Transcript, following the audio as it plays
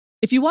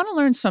If you want to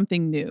learn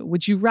something new,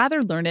 would you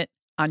rather learn it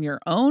on your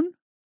own,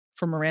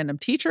 from a random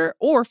teacher,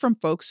 or from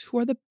folks who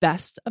are the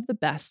best of the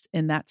best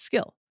in that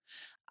skill?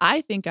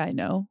 I think I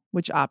know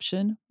which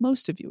option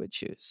most of you would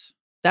choose.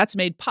 That's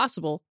made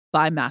possible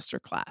by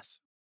Masterclass.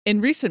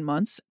 In recent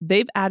months,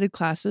 they've added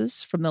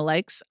classes from the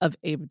likes of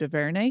Ava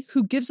DuVernay,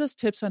 who gives us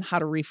tips on how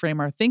to reframe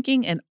our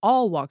thinking in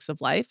all walks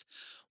of life.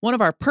 One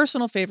of our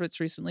personal favorites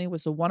recently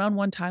was the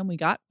one-on-one time we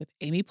got with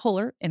Amy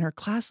Poehler in her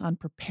class on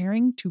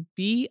preparing to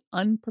be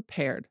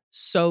unprepared.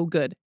 So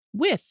good.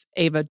 With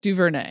Ava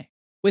DuVernay.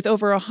 With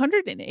over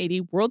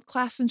 180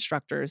 world-class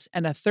instructors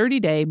and a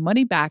 30-day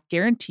money-back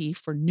guarantee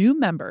for new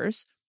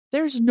members,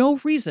 there's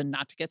no reason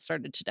not to get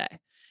started today.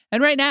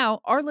 And right now,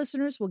 our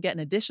listeners will get an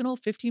additional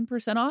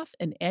 15% off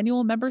an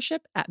annual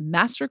membership at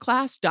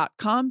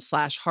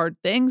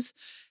masterclass.com/hardthings.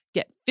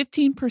 Get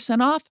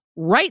 15% off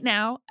right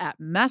now at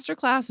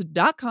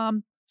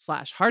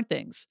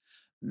masterclass.com/hardthings.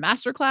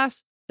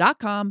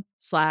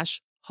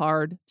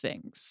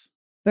 Masterclass.com/hardthings.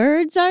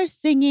 Birds are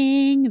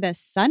singing, the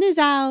sun is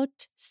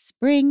out,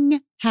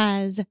 spring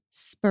has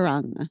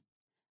sprung.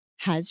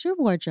 Has your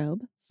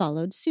wardrobe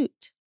followed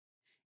suit?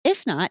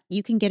 If not,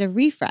 you can get a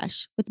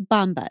refresh with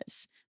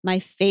Bombas, my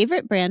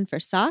favorite brand for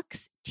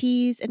socks,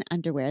 tees, and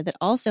underwear that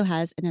also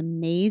has an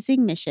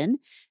amazing mission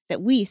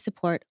that we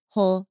support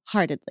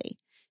wholeheartedly.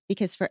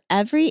 Because for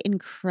every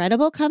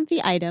incredible comfy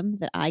item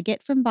that I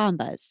get from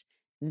Bombas,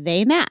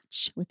 they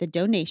match with a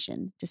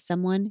donation to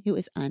someone who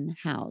is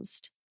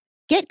unhoused.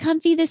 Get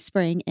comfy this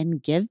spring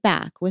and give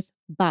back with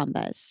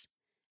Bombas.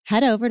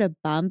 Head over to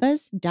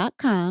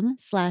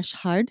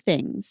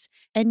bombas.com/hardthings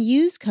and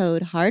use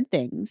code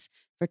HARDTHINGS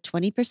for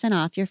 20%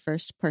 off your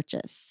first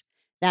purchase.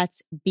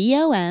 That's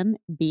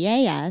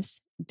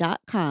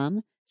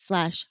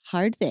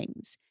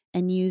bombas.com/hardthings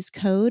and use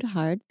code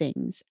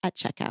HARDTHINGS at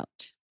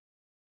checkout.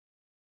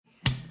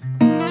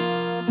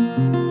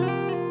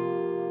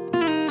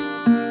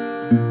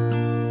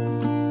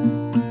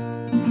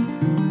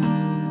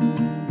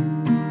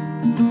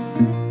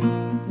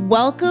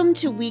 Welcome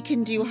to We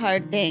Can Do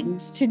Hard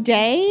Things.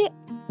 Today,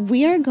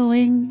 we are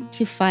going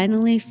to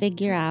finally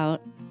figure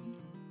out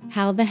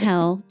how the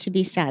hell to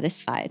be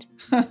satisfied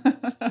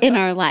in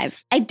our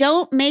lives. I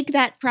don't make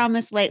that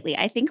promise lightly.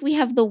 I think we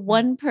have the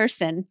one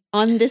person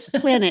on this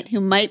planet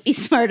who might be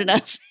smart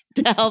enough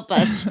to help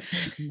us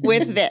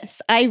with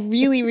this. I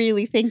really,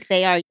 really think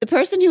they are. The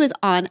person who is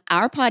on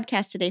our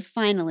podcast today,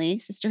 finally,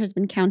 Sister has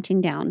been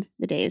counting down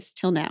the days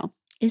till now,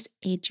 is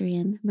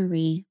Adrienne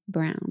Maree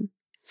Brown,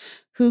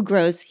 who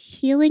grows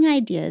healing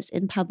ideas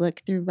in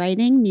public through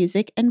writing,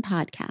 music, and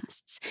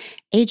podcasts.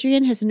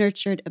 Adrienne has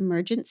nurtured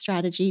emergent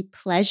strategy,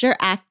 pleasure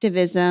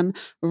activism,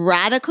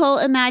 radical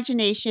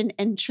imagination,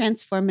 and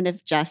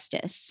transformative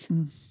justice.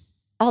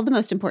 All the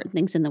most important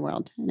things in the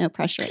world. No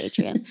pressure,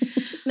 Adrienne.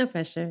 No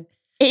pressure.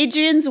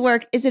 Adrienne's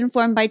work is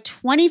informed by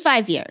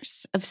 25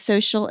 years of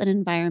social and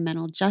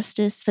environmental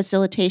justice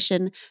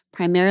facilitation,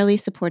 primarily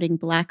supporting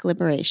Black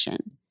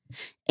liberation.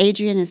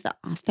 Adrienne is the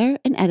author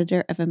and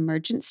editor of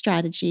Emergent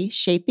Strategy,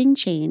 Shaping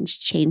Change,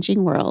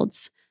 Changing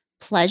Worlds,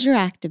 Pleasure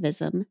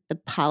Activism, The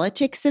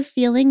Politics of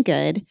Feeling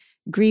Good,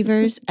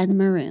 Grievers, and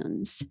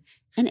Maroons.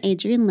 And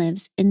Adrienne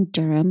lives in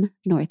Durham,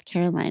 North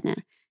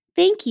Carolina.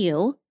 Thank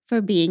you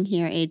for being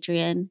here,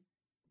 Adrienne.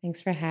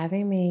 Thanks for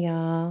having me,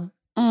 y'all.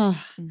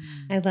 Oh,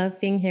 I love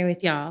being here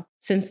with y'all.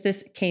 Since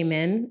this came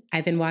in,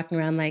 I've been walking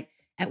around like,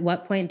 at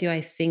what point do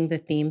I sing the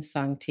theme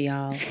song to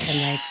y'all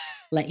and like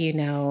let you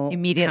know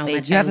immediately? How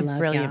much you have I a love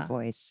brilliant y'all.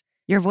 voice.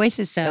 Your voice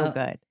is so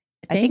good.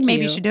 I think Thank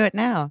maybe you you should do it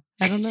now.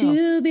 I don't know.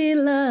 To be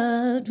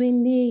loved, we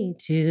need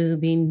to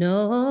be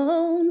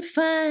known.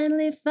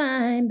 Finally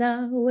find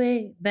our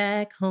way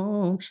back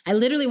home. I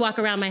literally walk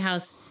around my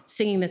house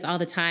singing this all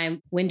the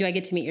time. When do I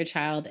get to meet your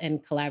child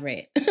and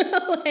collaborate?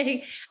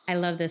 Like, I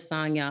love this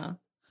song, y'all.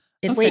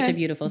 It's such a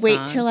beautiful song.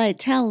 Wait till I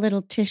tell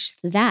little Tish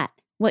that,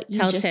 what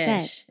you just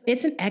said.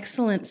 It's an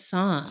excellent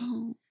song.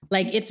 Oh.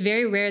 Like, it's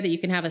very rare that you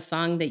can have a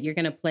song that you're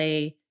going to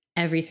play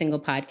every single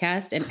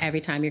podcast and every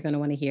time you're going to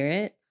want to hear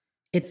it.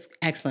 It's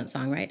excellent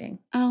songwriting.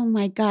 Oh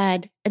my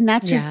God. And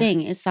that's her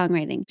thing, is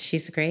songwriting.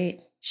 She's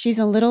great. She's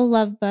a little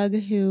love bug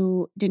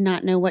who did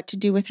not know what to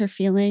do with her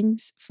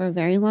feelings for a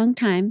very long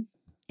time.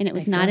 And it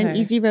was not an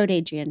easy road,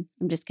 Adrienne.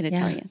 I'm just going to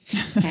tell you.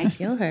 Okay? I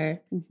feel her.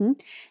 Mm-hmm.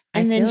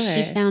 And then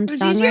she found songwriting.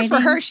 It was easier for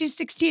her. She's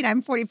 16.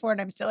 I'm 44 and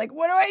I'm still like,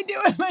 what do I do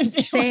with my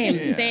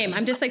feelings? Same.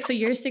 I'm just like, so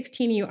you're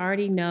 16, you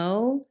already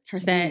know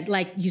that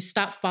like you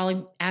stop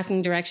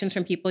asking directions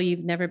from people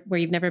where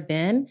you've never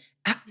been.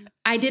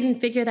 I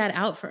didn't figure that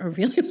out for a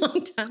really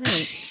long time.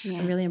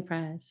 I'm really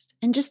impressed.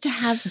 And just to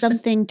have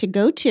something to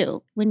go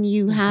to when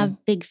you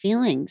have big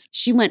feelings.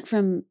 She went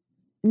from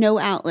no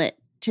outlet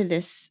to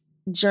this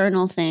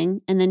journal thing.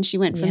 And then she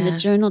went from the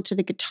journal to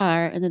the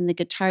guitar and then the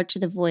guitar to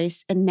the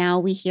voice. And now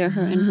we hear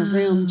her in her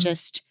room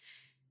just,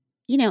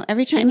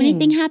 every time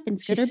anything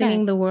happens, good or bad.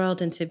 Singing the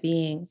world into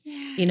being.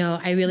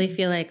 I really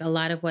feel like a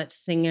lot of what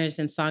singers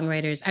and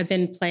songwriters, I've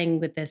been playing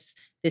with this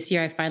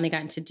year. I've finally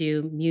gotten to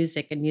do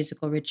music and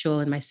musical ritual.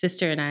 And my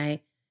sister and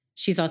I,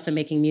 she's also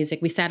making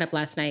music. We sat up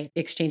last night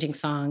exchanging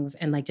songs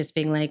and like just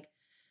being like,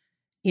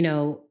 you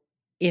know,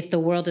 if the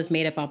world is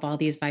made up of all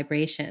these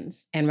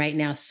vibrations, and right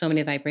now so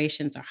many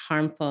vibrations are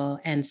harmful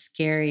and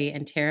scary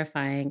and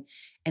terrifying,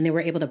 and then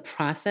we're able to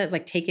process,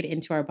 like take it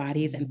into our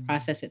bodies and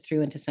process it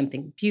through into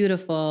something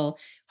beautiful,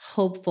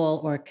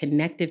 hopeful, or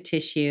connective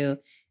tissue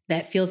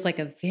that feels like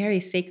a very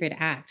sacred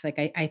act. Like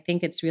I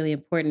think it's really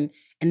important.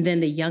 And then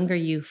the younger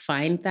you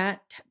find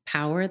that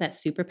power, that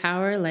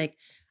superpower, like,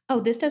 oh,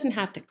 this doesn't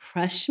have to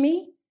crush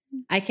me.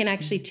 I can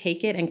actually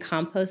take it and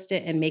compost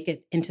it and make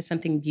it into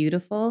something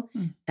beautiful.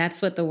 That's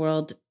what the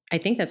world, I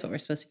think that's what we're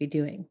supposed to be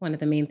doing. One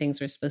of the main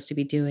things we're supposed to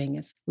be doing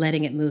is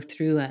letting it move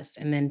through us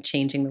and then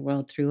changing the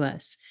world through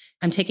us.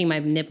 I'm taking my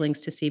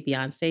nibblings to see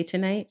Beyonce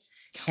tonight.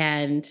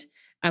 And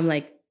I'm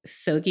like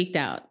so geeked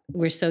out.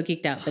 We're so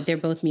geeked out, but they're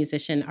both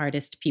musician,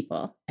 artist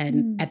people.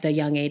 And at the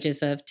young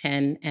ages of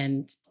 10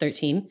 and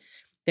 13,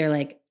 they're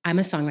like, I'm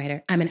a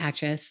songwriter. I'm an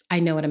actress. I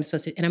know what I'm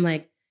supposed to. And I'm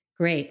like,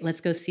 great, let's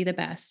go see the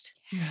best.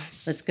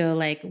 Yes. Let's go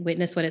like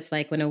witness what it's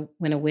like when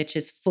a witch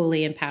is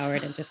fully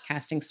empowered and just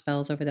casting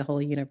spells over the whole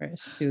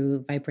universe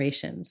through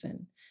vibrations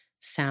and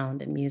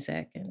sound and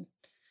music. And,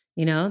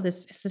 you know,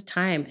 this is a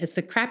time, it's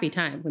a crappy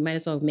time. We might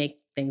as well make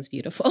things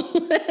beautiful.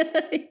 You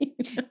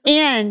know?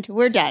 And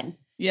we're done.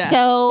 Yeah.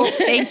 So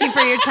Thank you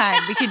for your time.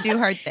 We can do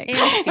hard things.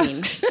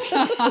 And scene.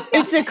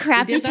 it's a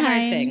crappy did the hard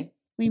time. thing.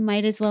 We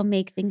might as well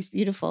make things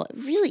beautiful. It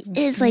really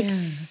is like,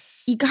 Yeah.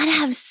 you got to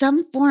have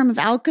some form of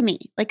alchemy,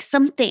 like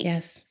something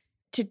Yes.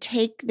 to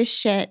take the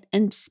shit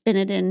and spin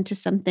it into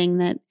something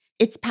that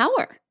it's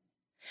power.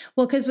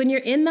 Well, because when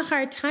you're in the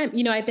hard time,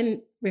 you know, I've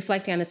been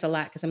reflecting on this a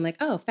lot because I'm like,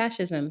 oh,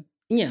 fascism,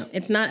 you know,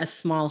 it's not a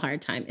small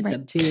hard time. It's a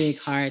big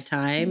hard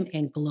time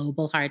and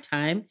global hard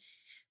time.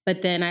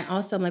 But then I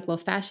also am like, well,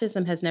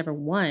 fascism has never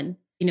won.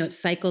 You know, it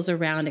cycles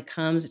around, it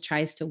comes, it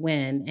tries to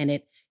win, and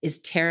it is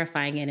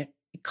terrifying. And it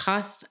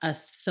costs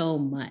us so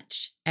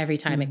much every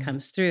time it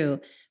comes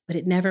through, but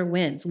it never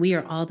wins. We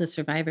are all the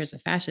survivors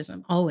of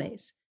fascism,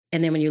 always.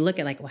 And then when you look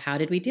at like, well, how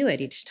did we do it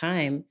each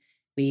time?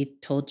 We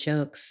told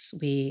jokes,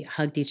 we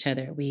hugged each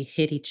other, we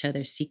hid each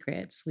other's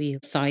secrets, we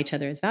saw each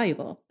other as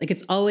valuable. Like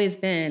it's always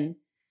been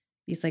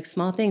these like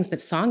small things, but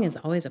song is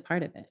always a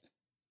part of it.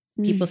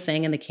 People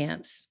sang in the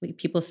camps,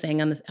 people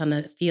sang on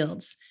the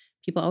fields.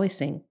 People always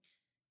sing.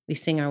 We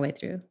sing our way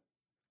through.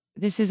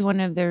 This is one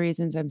of the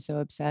reasons I'm so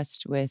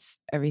obsessed with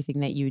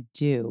everything that you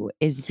do,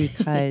 is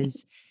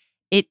because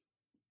it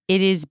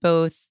is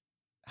both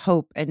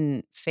hope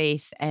and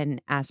faith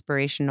and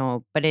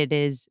aspirational, but it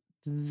is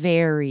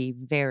very,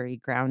 very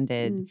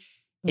grounded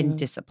in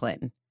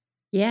discipline.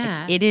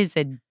 Yeah. Like, it is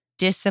a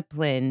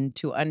discipline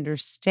to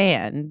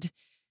understand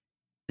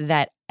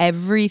that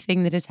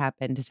everything that has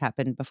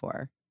happened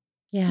before.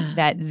 Yeah.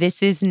 That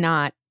this is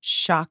not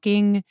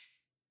shocking,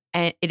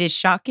 and it is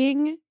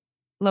shocking,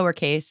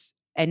 lowercase,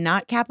 and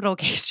not capital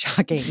case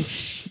shocking.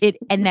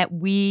 And that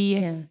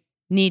we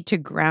need to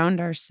ground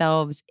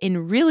ourselves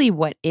in really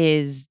what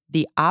is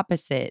the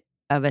opposite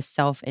of a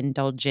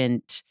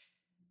self-indulgent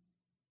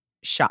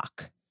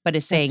shock, but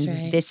is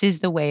saying this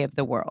is the way of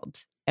the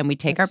world. And we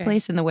take our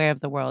place in the way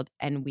of the world,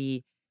 and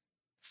we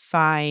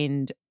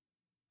find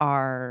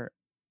our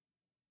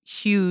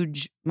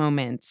huge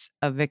moments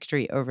of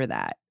victory over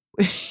that,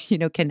 you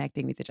know,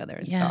 connecting with each other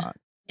in song.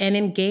 And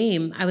in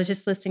game, I was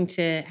just listening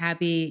to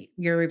Abby,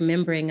 your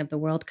remembering of the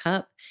World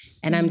Cup.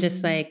 And I'm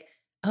just like,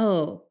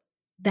 oh,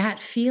 that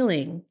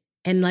feeling.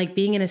 And like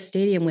being in a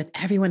stadium with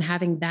everyone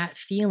having that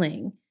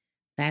feeling,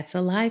 that's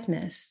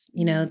aliveness.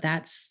 You know,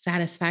 that's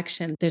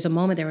satisfaction. There's a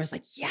moment there where I was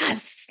like,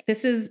 yes,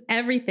 this is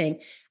everything.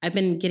 I've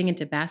been getting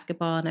into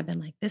basketball and I've been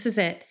like, this is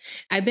it.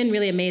 I've been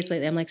really amazed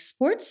lately. I'm like,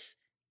 sports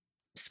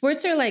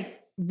are like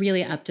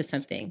really up to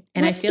something.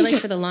 And I feel like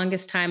for the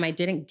longest time, I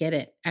didn't get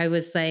it. I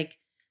was like,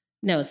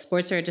 no,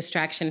 sports are a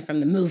distraction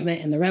from the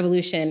movement and the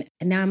revolution.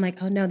 And now I'm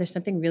like, oh no, there's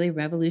something really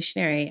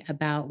revolutionary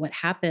about what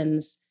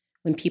happens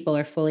when people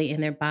are fully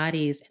in their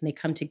bodies and they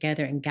come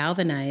together and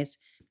galvanize.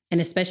 And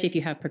especially if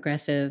you have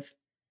progressive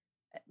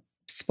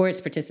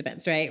sports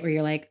participants, right? Where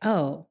you're like,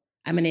 oh,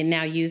 I'm going to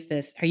now use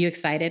this. Are you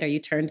excited? Are you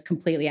turned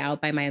completely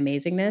out by my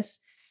amazingness?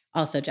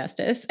 Also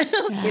justice.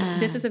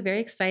 This is a very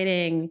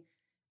exciting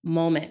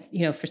moment,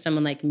 you know, for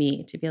someone like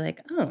me to be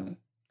like, oh,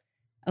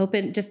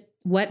 open, just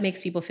what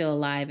makes people feel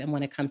alive and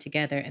want to come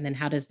together? And then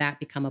how does that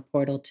become a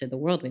portal to the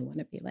world we want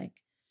to be like?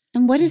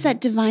 And what is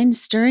that divine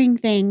stirring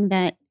thing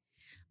that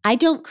I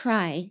don't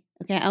cry?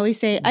 Okay, I always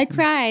say I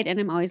cried, and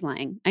I'm always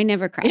lying. I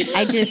never cried.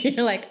 I just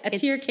You're like a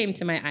tear came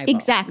to my eyeball.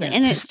 Exactly,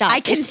 and it stops. I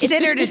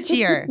considered a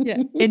tear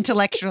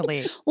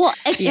intellectually. Well,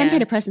 it's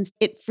antidepressants.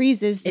 It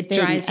freezes. It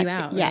dries you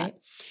out. Yeah. Right?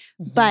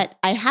 But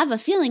I have a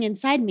feeling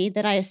inside me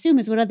that I assume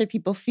is what other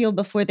people feel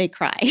before they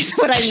cry, is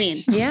what I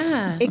mean.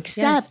 Yeah.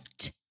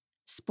 Except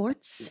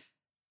sports,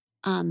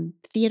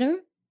 theater,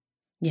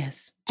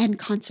 and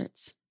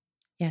concerts.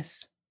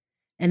 Yes.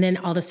 And then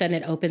all of a sudden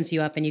it opens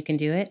you up and you can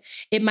do it.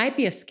 It might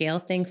be a scale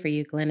thing for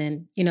you,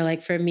 Glennon. You know,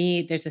 like for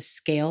me, there's a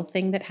scale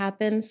thing that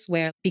happens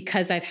where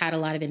because I've had a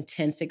lot of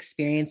intense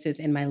experiences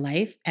in my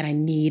life and I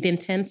need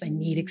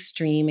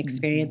extreme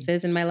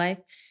experiences in my life.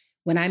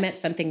 When I'm at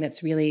something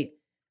that's really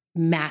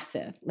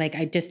massive. Like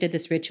I just did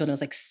this ritual and it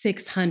was like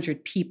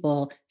 600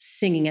 people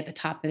singing at the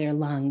top of their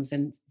lungs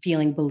and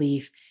feeling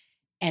belief.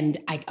 And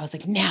I was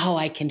like, now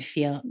I can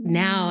feel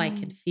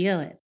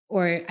it.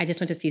 Or I just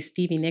went to see a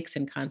Stevie Nicks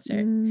concert.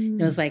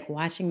 And it was like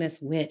watching this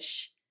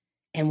witch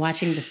and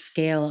watching the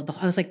scale.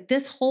 I was like,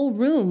 this whole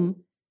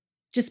room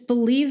just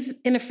believes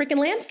in a freaking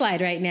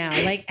landslide right now.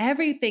 Like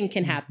everything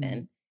can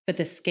happen. But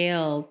the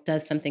scale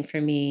does something for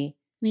me.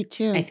 Me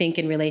too. I think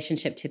in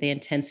relationship to the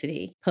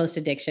intensity,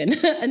 post-addiction,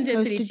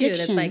 intensity too.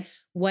 That's like,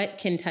 what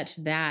can touch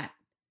that?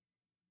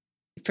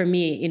 For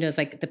me, you know, it's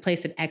like the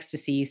place that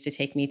ecstasy used to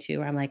take me to,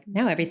 where I'm like,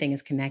 now everything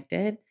is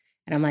connected.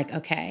 And I'm like,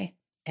 okay,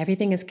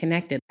 everything is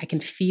connected. I can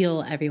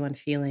feel everyone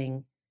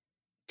feeling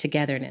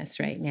togetherness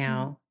right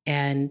now.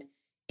 And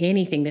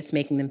anything that's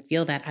making them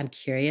feel that, I'm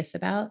curious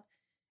about.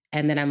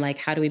 And then I'm like,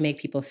 how do we make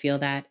people feel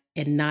that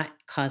and not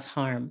cause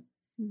harm?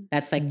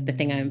 That's like the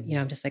thing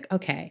I'm just like,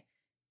 okay.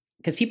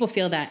 Because people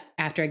feel that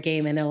after a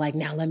game and they're like,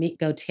 now let me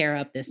go tear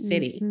up this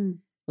city.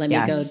 Let me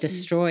go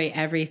destroy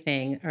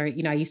everything. Or,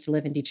 you know, I used to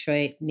live in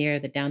Detroit near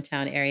the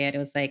downtown area. And it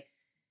was like,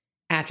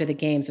 after the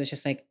games, it was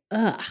just like,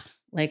 ugh,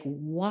 like,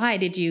 why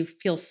did you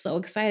feel so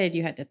excited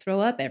you had to throw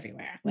up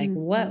everywhere? Like,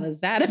 what was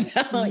that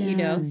about, you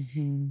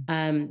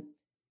know?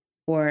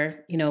 Or,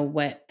 you know,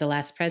 what the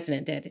last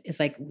president did is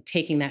like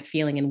taking that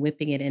feeling and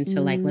whipping it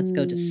into like, let's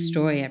go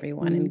destroy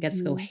everyone and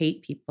let's go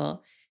hate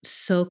people.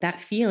 So that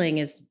feeling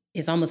is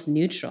almost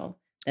neutral.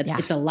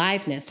 It's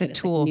aliveness. It's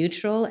a tool. Like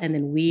neutral. And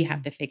then we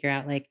have to figure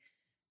out like,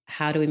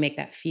 how do we make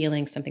that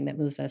feeling something that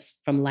moves us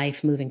from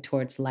life moving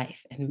towards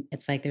life? And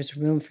it's like, there's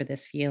room for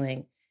this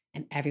feeling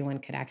and everyone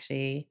could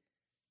actually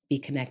be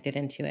connected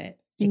into it.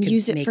 And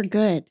use it for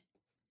good.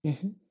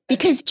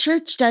 Because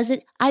church does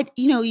it. I've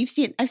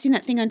seen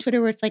that thing on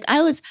Twitter where it's like,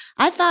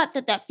 I thought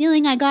that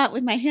feeling I got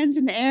with my hands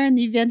in the air in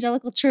the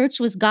evangelical church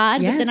was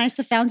God, but then I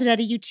found it at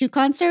a U2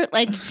 concert.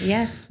 Like,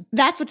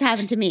 that's what's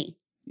happened to me.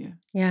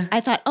 Yeah.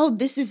 I thought, oh,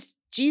 this is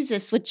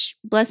Jesus, which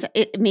bless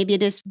it, maybe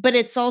it is, but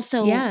it's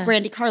also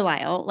Brandy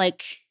Carlisle.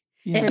 Like,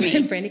 for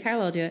me. Brandy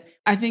Carlisle will do it.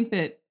 I think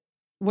that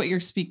what you're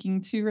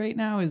speaking to right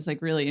now is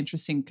like really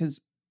interesting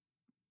because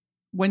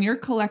when you're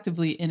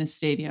collectively in a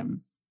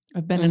stadium,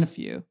 I've been in a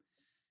few.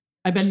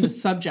 I've been the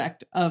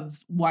subject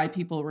of why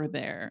people were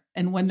there.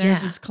 And when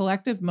there's this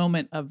collective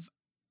moment of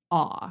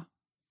awe,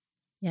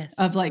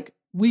 of like,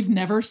 we've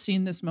never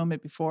seen this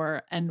moment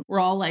before. And we're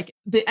all like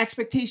the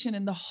expectation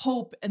and the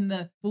hope and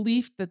the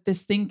belief that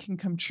this thing can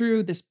come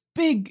true, this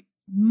big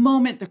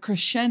moment, the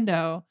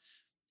crescendo.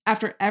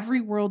 After every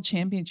world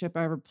championship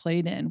I ever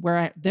played in,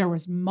 where there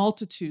was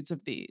multitudes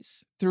of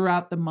these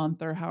throughout the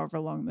month or however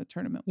long the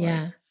tournament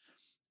was,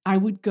 I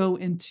would go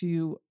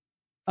into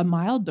a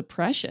mild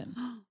depression.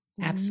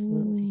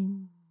 Absolutely.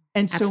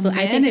 And so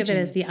I think of it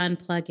as the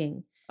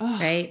unplugging,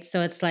 right?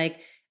 So it's like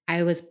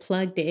I was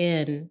plugged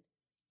in,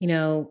 you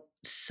know,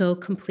 so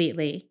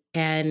completely.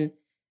 And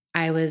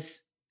I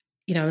was,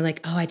 you know, like,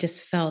 oh, I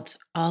just felt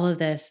all of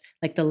this,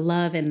 like the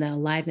love and the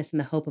aliveness and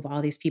the hope of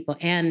all these people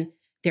and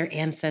their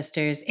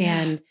ancestors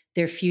and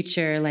their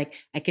future. Like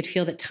I could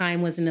feel that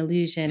time was an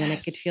illusion and I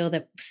could feel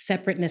that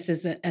separateness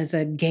as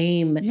a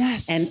game.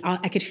 And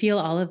I could feel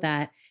all of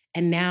that.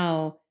 And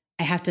now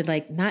I have to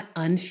like not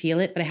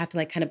unfeel it, but I have to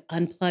like kind of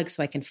unplug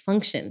so I can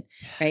function,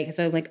 right? Because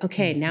I'm like,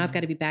 okay, now I've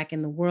got to be back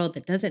in the world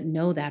that doesn't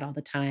know that all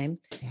the time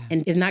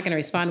and is not going to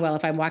respond well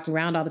if I'm walking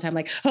around all the time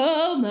like,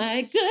 oh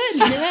my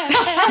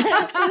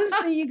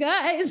goodness, you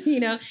guys, you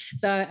know?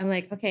 So I'm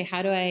like, okay,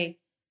 how do I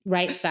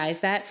right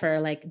size that for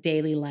like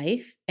daily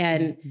life?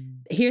 And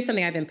here's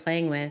something I've been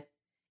playing with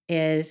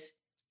is,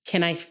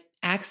 can I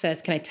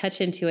touch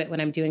into it when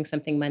I'm doing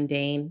something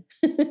mundane?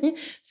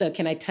 So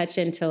can I touch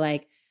into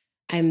like,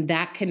 I'm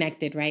that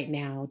connected right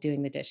now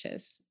doing the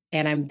dishes.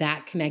 And I'm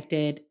that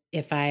connected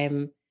if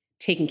I'm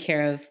taking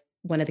care of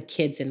one of the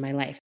kids in my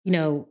life. You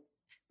know,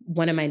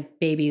 one of my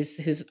babies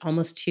who's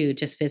almost 2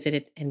 just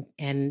visited and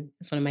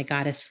it's one of my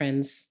goddess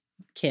friends'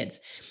 kids.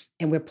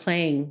 And we're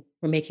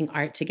making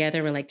art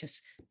together. We're like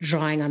just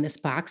drawing on this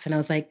box. And I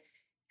was like,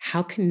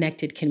 how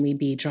connected can we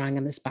be drawing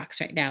on this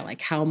box right now?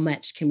 Like how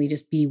much can we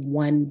just be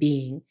one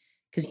being?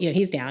 Because, you know,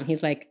 he's down.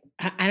 He's like,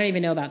 I don't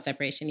even know about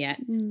separation yet.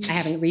 I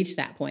haven't reached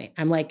that point.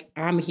 I'm like,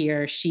 I'm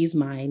here. She's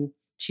mine.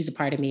 She's a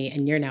part of me.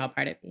 And you're now a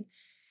part of me.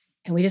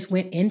 And we just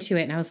went into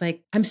it. And I was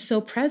like, I'm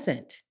so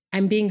present.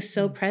 I'm being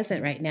so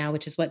present right now,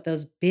 which is what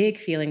those big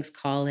feelings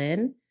call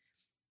in.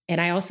 And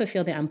I also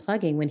feel the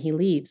unplugging when he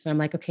leaves. And I'm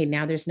like, okay,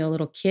 now there's no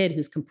little kid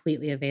who's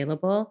completely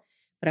available.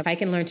 But if I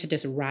can learn to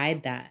just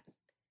ride that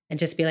and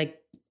just be like,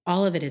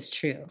 all of it is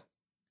true.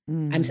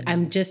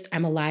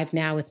 I'm alive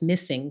now with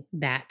missing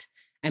that.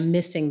 I'm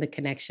missing the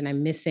connection.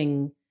 I'm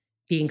missing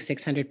being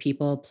 600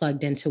 people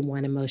plugged into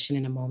one emotion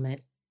in a moment.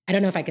 I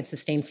don't know if I could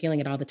sustain feeling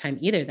it all the time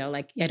either, though.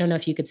 Like, I don't know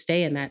if you could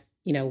stay in that,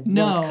 you know,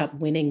 World Cup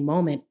winning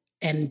moment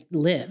and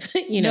live,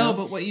 you know? No,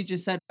 but what you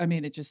just said, I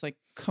mean, it just like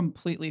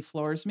completely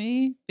floors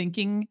me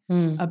thinking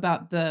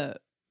about the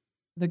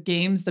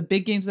games, the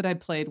big games that I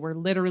played where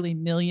literally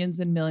millions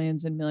and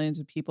millions and millions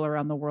of people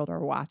around the world are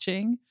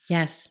watching.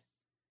 Yes.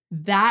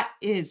 That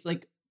is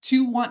like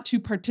to want to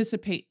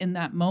participate in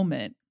that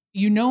moment.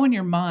 You know, in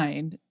your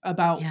mind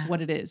about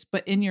what it is,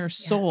 but in your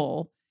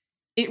soul,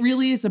 it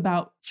really is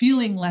about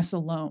feeling less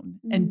alone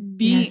and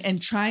being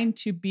and trying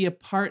to be a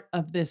part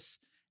of this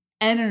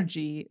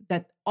energy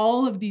that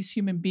all of these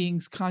human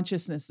beings'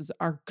 consciousnesses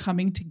are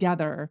coming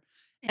together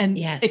and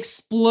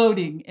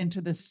exploding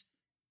into this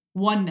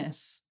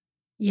oneness.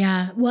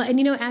 Yeah. Well,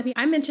 and Abby,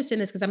 I'm interested in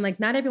this because I'm like,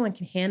 not everyone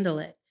can handle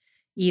it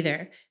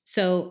either.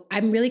 So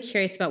I'm really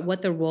curious about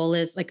what the role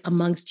is like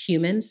amongst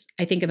humans.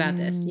 I think about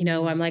this,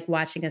 I'm like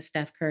watching a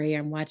Steph Curry, or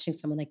I'm watching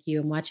someone like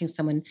you, I'm watching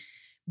someone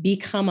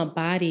become a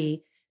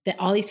body that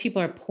all these people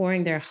are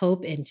pouring their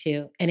hope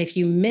into. And if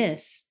you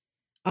miss,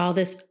 all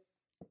this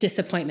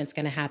disappointment's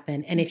going to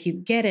happen. And if you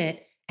get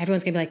it,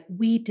 everyone's going to be like,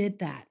 we did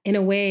that. In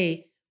a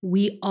way,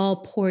 we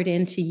all poured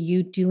into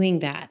you doing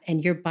that.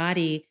 And your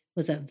body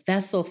was a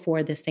vessel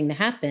for this thing to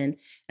happen.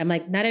 I'm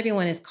like, not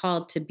everyone is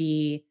called to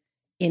be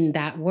in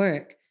that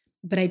work.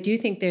 But I do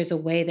think there's a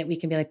way that we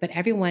can be like, but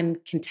everyone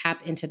can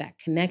tap into that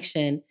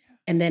connection.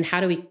 And then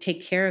how do we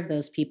take care of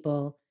those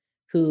people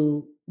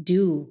who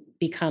do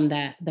become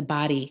the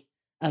body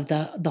of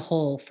the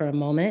whole for a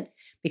moment?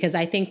 Because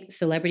I think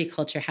celebrity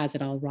culture has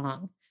it all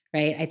wrong,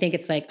 right? I think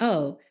it's like,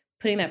 oh,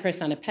 putting that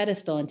person on a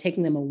pedestal and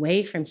taking them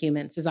away from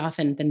humans is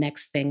often the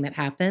next thing that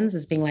happens,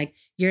 is being like,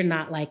 you're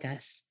not like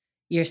us.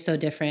 You're so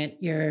different.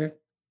 You're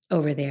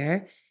over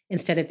there.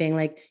 Instead of being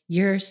like,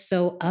 you're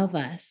so of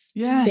us.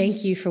 Yes.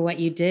 Thank you for what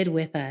you did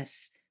with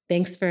us.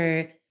 Thanks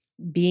for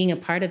being a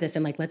part of this.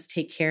 And like, let's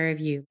take care of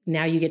you.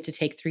 Now you get to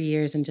take 3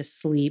 years and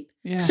just sleep.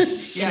 Yeah. in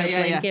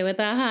a blanket with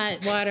a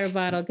hot water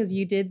bottle because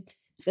you did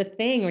the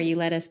thing where you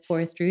let us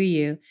pour through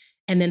you.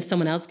 And then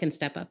someone else can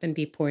step up and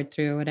be poured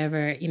through or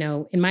whatever.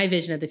 In my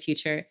vision of the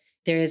future,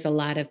 there is a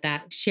lot of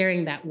that,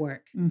 sharing that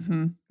work,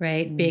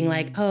 right? Being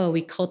like, oh,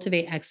 we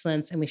cultivate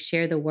excellence and we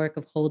share the work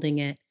of holding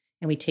it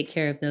and we take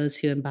care of those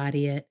who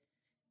embody it.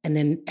 And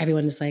then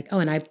everyone is like, oh,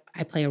 and I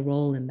play a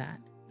role in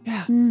that.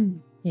 Yeah.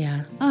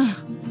 Yeah.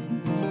 Oh.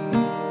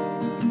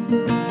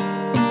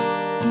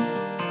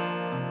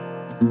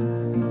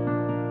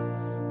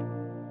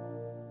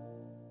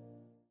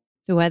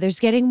 The weather's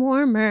getting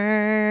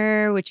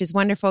warmer, which is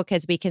wonderful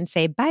because we can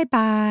say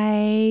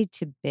bye-bye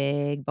to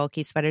big,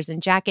 bulky sweaters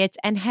and jackets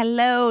and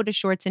hello to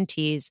shorts and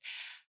tees.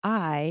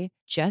 I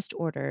just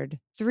ordered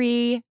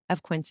 3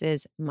 of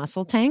Quince's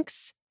muscle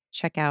tanks.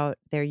 Check out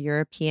their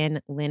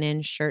European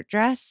linen shirt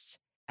dress.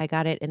 I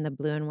got it in the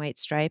blue and white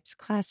stripes,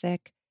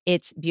 classic.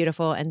 It's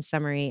beautiful and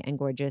summery and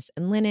gorgeous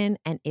and linen,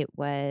 and it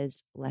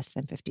was less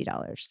than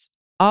 $50.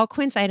 All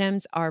Quince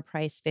items are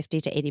priced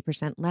 50 to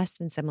 80% less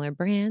than similar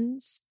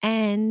brands,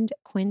 and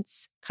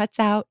Quince cuts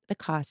out the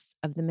costs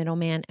of the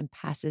middleman and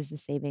passes the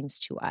savings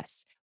to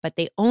us. But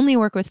they only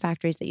work with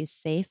factories that use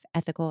safe,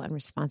 ethical, and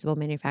responsible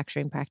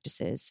manufacturing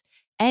practices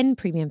and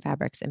premium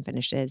fabrics and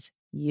finishes.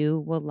 You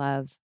will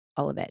love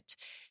all of it.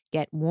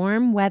 Get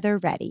warm weather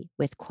ready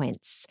with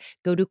Quince.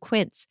 Go to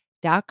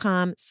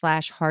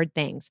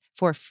quince.com/hardthings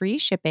for free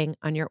shipping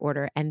on your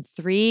order and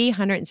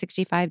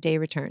 365-day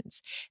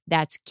returns.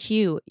 That's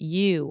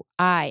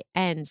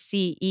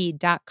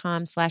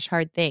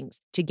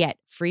QUINCE.com/hardthings to get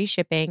free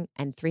shipping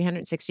and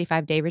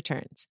 365-day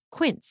returns.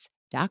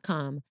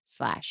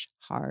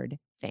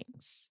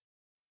 Quince.com/hardthings.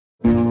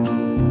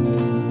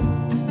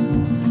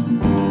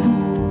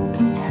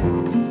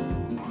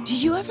 Do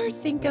you ever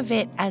think of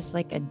it as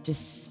like a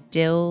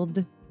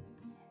distilled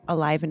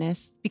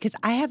aliveness? Because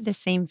I have the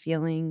same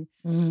feeling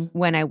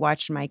when I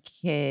watch my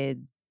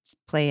kids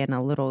play in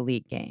a little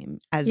league game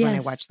as when I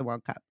watch the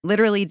World Cup.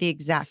 Literally the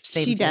exact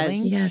same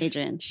feeling. She does,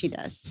 Adrienne. She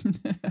does.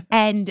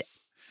 And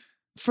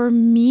for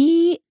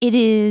me, it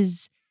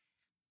is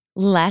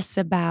less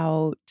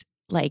about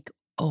like,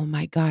 oh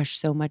my gosh,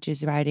 so much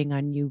is riding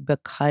on you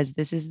because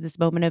this is this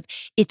moment of,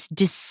 it's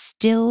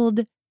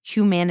distilled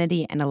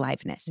humanity and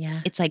aliveness.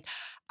 Yeah. It's like,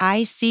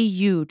 I see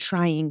you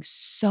trying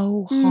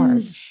so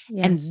hard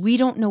and we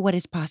don't know what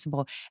is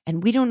possible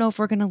and we don't know if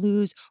we're going to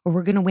lose or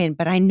we're going to win,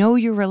 but I know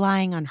you're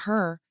relying on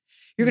her.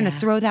 You're going to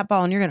throw that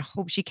ball and you're going to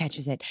hope she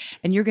catches it.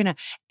 And you're going to,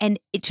 and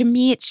to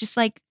me, it's just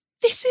like,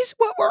 this is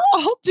what we're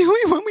all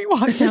doing when we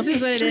walk down the street.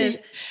 This is what it is.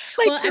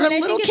 Like well, you're a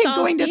little kid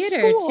going to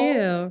school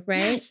too,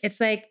 right? Yes.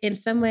 It's like in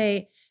some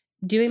way,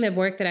 doing the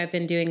work that I've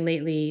been doing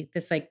lately,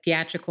 this like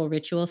theatrical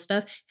ritual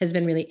stuff has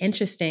been really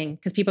interesting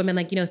because people have been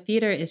like,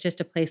 theater is just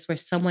a place where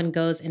someone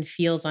goes and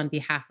feels on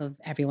behalf of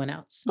everyone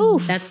else.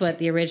 Oof. That's what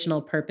the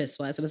original purpose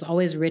was. It was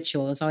always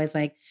ritual. It was always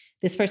like,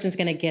 this person's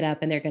going to get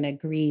up and they're going to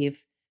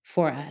grieve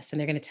for us and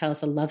they're going to tell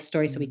us a love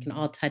story so we can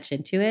all touch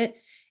into it.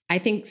 I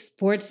think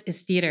sports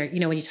is theater.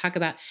 When you talk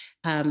about,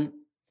 when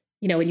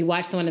you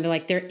watch someone and they're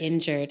like, they're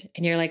injured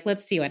and you're like,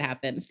 let's see what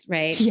happens,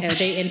 right? Yeah. Are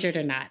they injured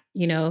or not?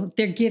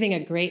 They're giving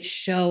a great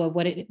show of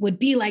what it would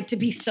be like to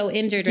be so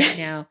injured right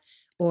now,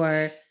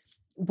 or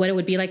what it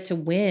would be like to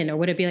win, or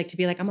what it'd be like to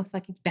be like, I'm a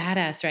fucking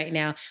badass right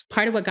now.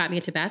 Part of what got me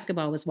into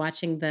basketball was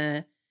watching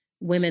the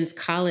women's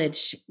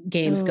college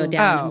games go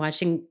down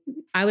and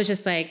I was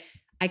just like,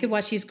 I could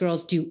watch these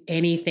girls do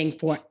anything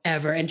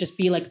forever and just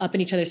be like up in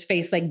each other's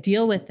face, like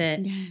deal with it.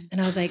 Yeah. And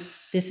I was like,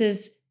 this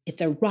is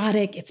it's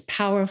erotic, it's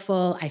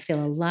powerful, I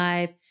feel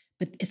alive,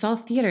 but it's all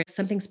theater.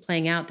 Something's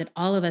playing out that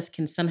all of us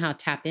can somehow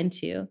tap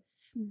into.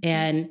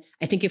 And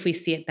I think if we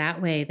see it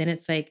that way, then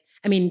it's like,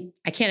 I mean,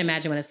 I can't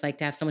imagine what it's like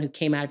to have someone who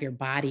came out of your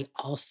body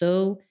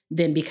also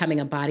then becoming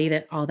a body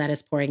that all that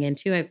is pouring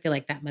into. I feel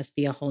like that must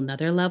be a whole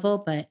nother level.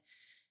 But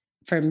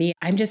for me,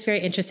 I'm just very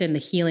interested in the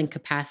healing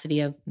capacity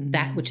of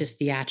that which is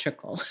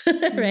theatrical,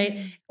 right?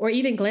 Or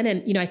even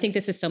Glennon, you know, I think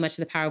this is so much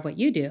the power of what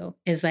you do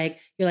is like,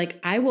 you're like,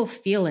 I will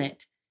feel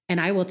it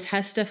and I will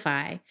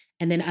testify.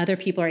 And then other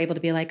people are able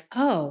to be like,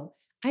 oh,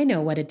 I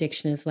know what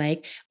addiction is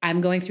like. I'm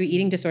going through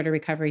eating disorder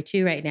recovery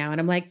too right now. And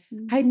I'm like,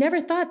 I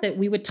never thought that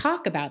we would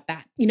talk about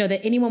that, you know,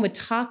 that anyone would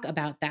talk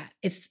about that.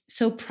 It's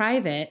so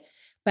private,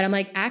 but I'm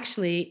like,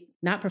 actually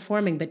not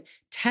performing, but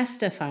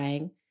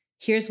testifying.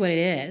 Here's what it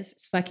is.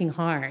 It's fucking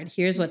hard.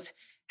 Here's what's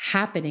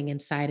happening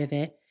inside of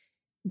it.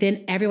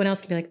 Then everyone else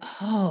can be like,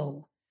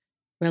 oh,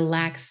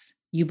 relax.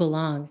 You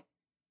belong.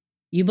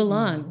 You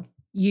belong.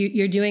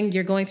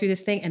 You're going through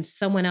this thing and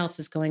someone else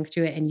is going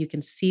through it and you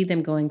can see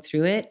them going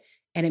through it.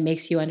 And it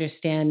makes you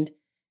understand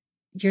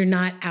you're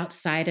not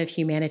outside of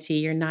humanity.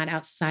 You're not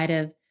outside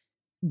of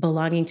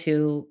belonging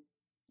to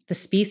the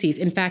species.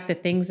 In fact, the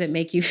things that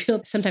make you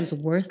feel sometimes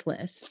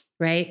worthless,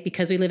 right?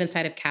 Because we live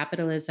inside of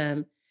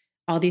capitalism,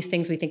 all these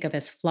things we think of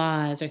as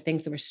flaws or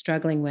things that we're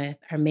struggling with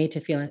are made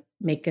to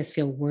make us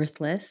feel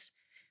worthless.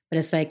 But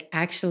it's like,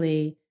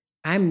 actually,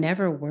 I'm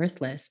never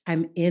worthless.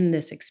 I'm in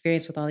this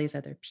experience with all these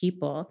other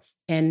people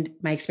and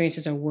my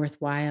experiences are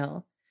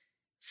worthwhile.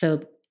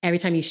 So every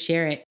time you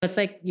share it, it's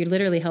like you're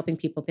literally helping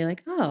people be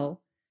like, oh,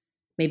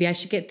 maybe I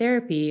should get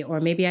therapy, or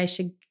maybe I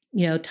should,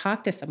 you know,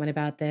 talk to someone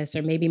about this,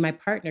 or maybe my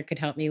partner could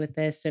help me with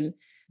this. And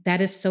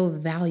that is so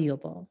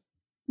valuable.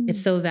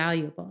 It's so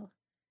valuable.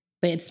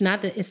 But it's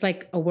not that it's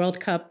like a World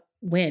Cup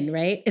win,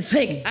 right? It's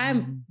like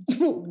I'm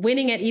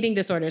winning at eating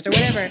disorders or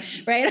whatever,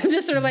 right? I'm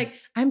just sort of like,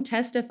 I'm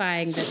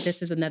testifying that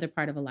this is another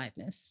part of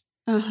aliveness.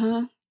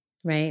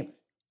 Right?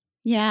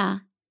 Yeah.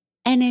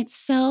 And it's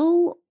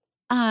so,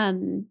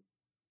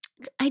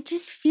 I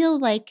just feel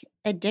like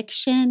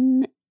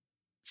addiction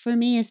for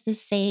me is the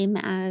same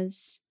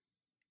as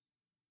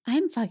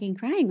I'm fucking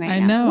crying right now. I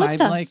know. What I'm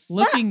the like fuck?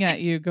 looking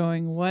at you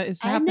going, what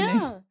is happening? I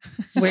know.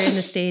 We're in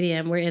the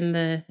stadium. We're in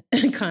the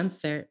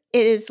concert.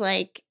 It is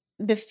like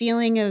the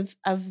feeling of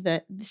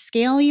the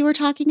scale you were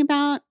talking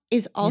about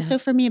is also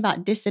for me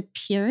about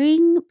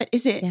disappearing. But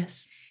is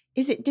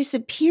it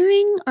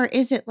disappearing or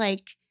is it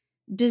like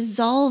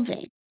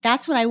dissolving?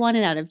 That's what I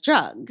wanted out of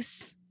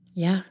drugs.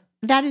 Yeah.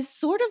 That is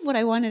sort of what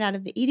I wanted out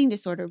of the eating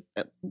disorder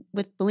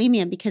with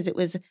bulimia, because it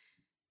was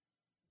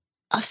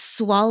a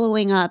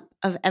swallowing up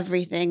of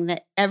everything,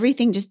 that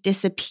everything just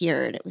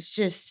disappeared. It was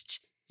just.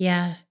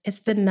 Yeah.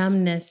 It's the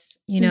numbness,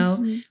 you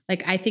know,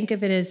 like I think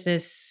of it as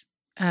this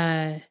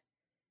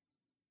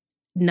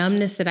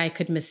numbness that I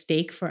could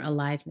mistake for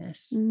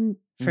aliveness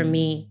for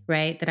me,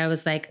 right? That I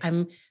was like,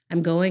 I'm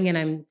going and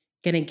I'm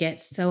going to get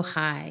so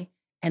high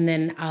and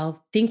then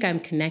I'll think I'm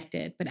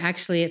connected, but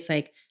actually it's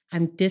like,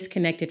 I'm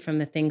disconnected from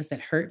the things that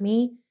hurt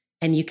me.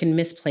 And you can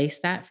misplace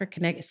that for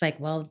connect. It's like,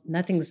 well,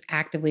 nothing's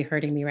actively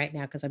hurting me right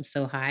now because I'm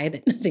so high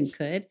that nothing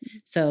could.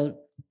 So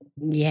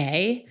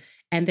yay.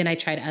 And then I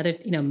tried other,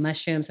 you know,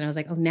 mushrooms and I was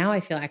like, oh, now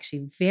I feel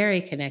actually very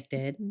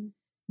connected,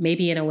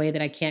 maybe in a way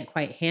that I can't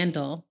quite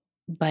handle,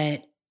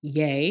 but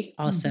yay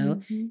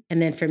also.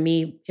 And then for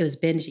me, it was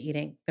binge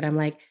eating that I'm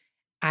like,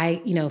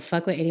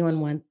 fuck what anyone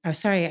wants. Oh,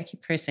 sorry, I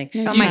keep cursing.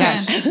 Oh my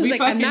gosh. I was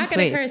like, I'm not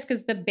going to curse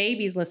because the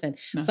babies listen.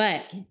 No.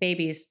 But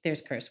babies,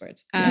 there's curse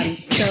words.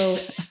 So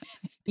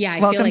yeah, I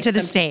welcome feel like to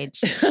the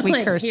stage. We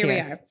like, curse here.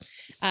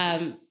 We are.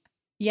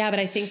 Yeah, but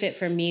I think that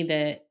for me,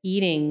 the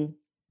eating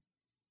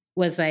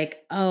was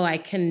like, oh, I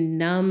can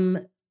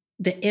numb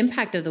the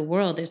impact of the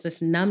world. There's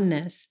this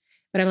numbness.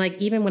 But I'm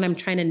like, even when I'm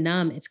trying to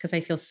numb, it's because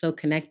I feel so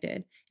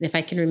connected. And if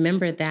I can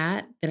remember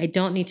that, then I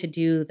don't need to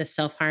do the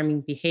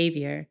self-harming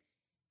behavior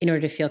in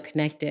order to feel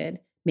connected.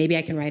 Maybe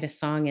I can write a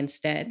song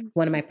instead.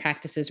 One of my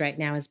practices right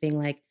now is being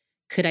like,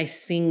 could I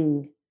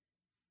sing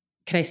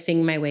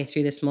my way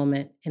through this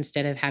moment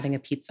instead of having a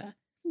pizza?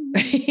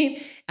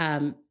 Right?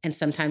 And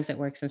sometimes it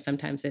works and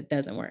sometimes it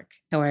doesn't work.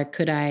 Or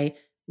could I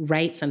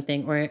write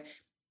something? Or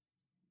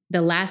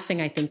the last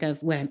thing I think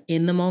of when I'm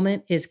in the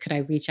moment is, could I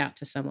reach out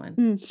to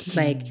someone?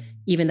 Like,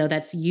 even though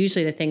that's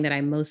usually the thing that I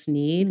most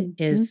need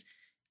is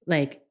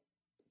like,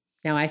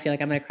 now I feel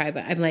like I'm going to cry,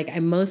 but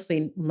I'm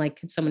mostly like,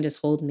 can someone just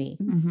hold me,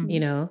 you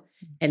know?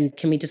 And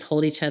can we just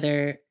hold each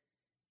other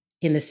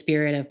in the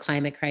spirit of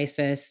climate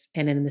crisis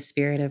and in the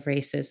spirit of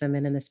racism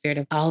and in the spirit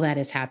of all that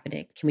is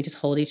happening? Can we just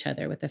hold each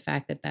other with the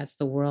fact that that's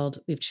the world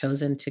we've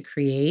chosen to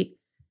create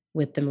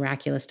with the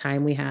miraculous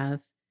time we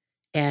have?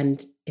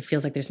 And it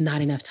feels like there's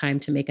not enough time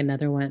to make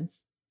another one.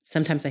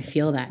 Sometimes I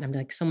feel that and I'm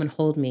like, someone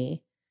hold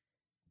me.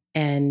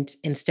 And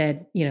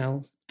instead, you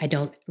know, I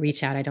don't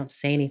reach out. I don't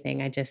say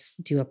anything. I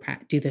just do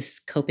this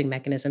coping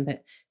mechanism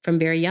that from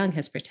very young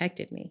has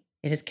protected me.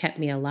 It has kept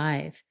me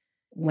alive.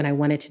 When I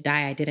wanted to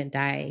die, I didn't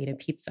die. I ate a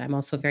pizza. I'm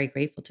also very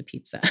grateful to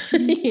pizza.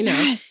 You know,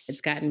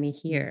 It's gotten me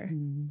here.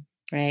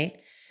 Right.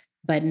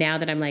 But now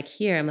that I'm like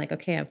here, I'm like,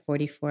 okay, I'm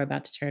 44,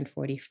 about to turn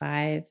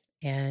 45.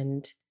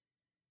 And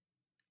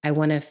I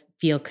want to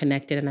feel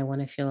connected and I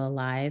want to feel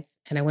alive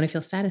and I want to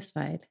feel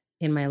satisfied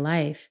in my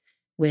life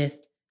with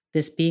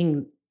this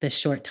being the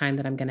short time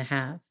that I'm going to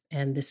have.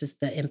 And this is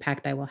the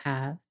impact I will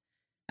have.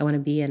 I want to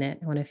be in it.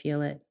 I want to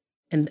feel it.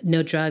 And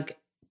no drug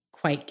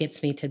quite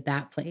gets me to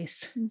that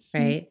place,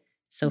 right?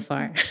 So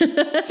far.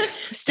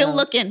 Still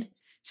looking.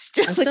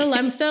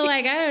 I'm still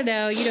like, I don't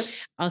know,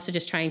 also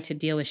just trying to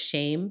deal with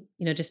shame,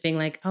 just being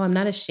like, oh, I'm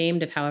not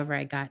ashamed of however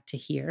I got to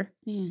here.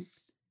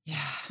 Yes.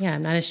 Yeah.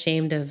 I'm not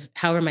ashamed of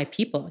however my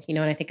people, and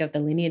I think of the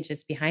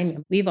lineages behind me.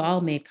 We've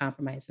all made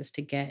compromises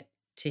to get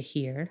to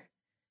here.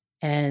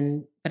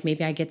 But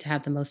maybe I get to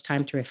have the most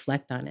time to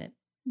reflect on it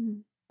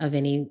of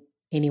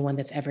anyone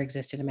that's ever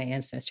existed in my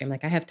ancestry. I'm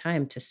like, I have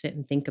time to sit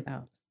and think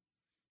about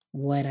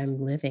what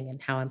I'm living and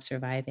how I'm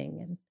surviving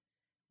and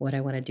what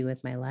I want to do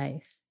with my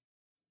life.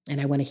 And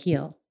I want to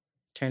heal,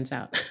 turns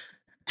out.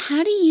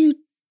 How do you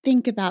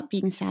think about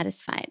being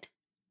satisfied?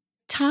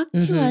 Talk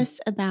to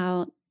us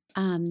about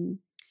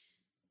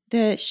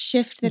the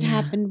shift that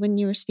happened when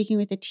you were speaking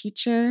with a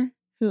teacher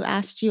who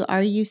asked you,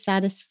 are you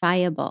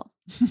satisfiable?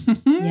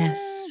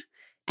 Yes.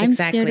 I'm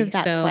exactly. scared of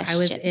that So question. I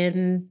was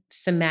in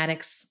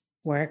somatics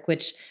work,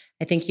 which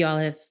I think you all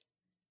have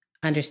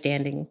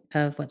understanding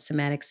of what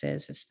somatics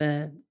is. It's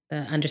the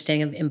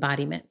understanding of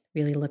embodiment,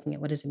 really looking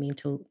at what does it mean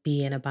to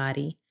be in a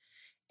body.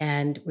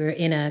 And we were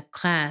in a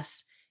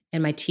class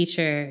and my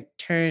teacher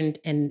turned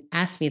and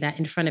asked me that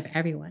in front of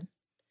everyone.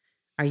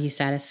 Are you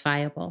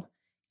satisfiable?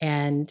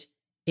 And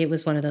it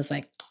was one of those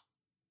like,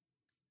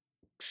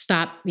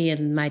 stop me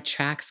in my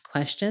tracks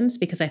questions,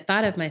 because I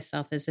thought of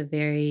myself as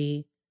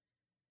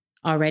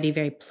already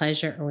very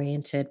pleasure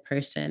oriented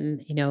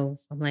person.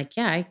 I'm like,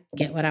 yeah, I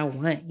get what I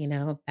want,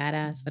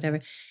 badass, whatever.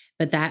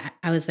 But that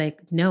I was like,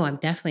 no, I'm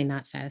definitely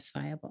not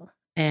satisfiable.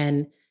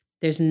 And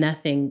there's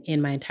nothing in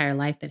my entire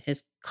life that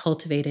has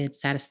cultivated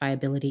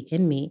satisfiability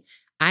in me.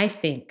 I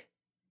think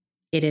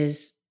it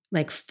is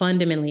like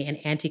fundamentally an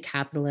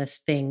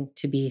anti-capitalist thing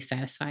to be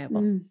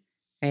satisfiable,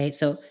 right?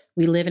 So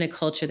we live in a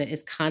culture that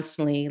is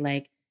constantly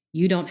like,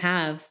 you don't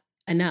have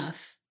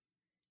enough.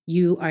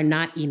 You are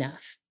not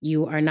enough.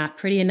 You are not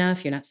pretty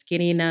enough. You're not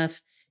skinny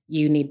enough.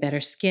 You need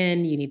better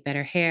skin. You need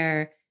better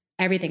hair.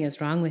 Everything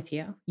is wrong with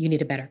you. You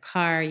need a better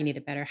car. You need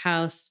a better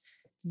house.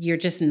 You're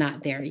just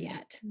not there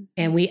yet.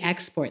 And we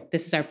export.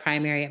 This is our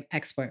primary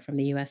export from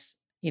the US,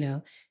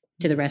 to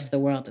the rest of the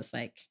world. It's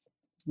like,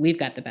 we've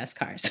got the best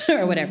cars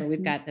or whatever.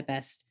 We've got the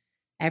best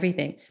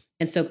everything.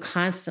 And so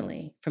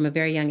constantly from a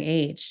very young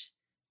age,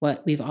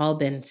 what we've all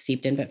been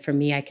steeped in, but for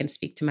me, I can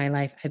speak to my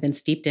life. I've been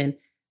steeped in,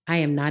 I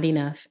am not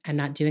enough. I'm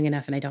not doing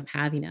enough and I don't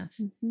have enough.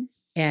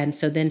 And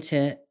so then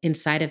to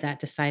inside of that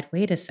decide,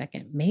 wait a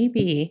second,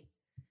 maybe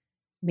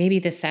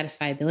this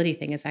satisfiability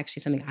thing is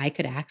actually something I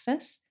could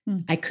access.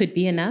 I could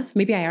be enough.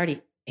 Maybe I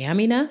already am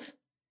enough.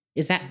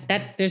 Is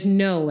that there's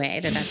no way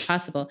that that's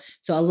possible.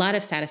 So a lot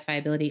of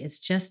satisfiability is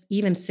just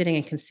even sitting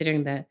and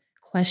considering the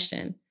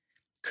question,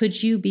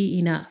 could you be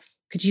enough?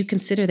 Could you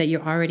consider that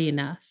you're already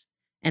enough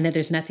and that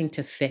there's nothing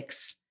to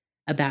fix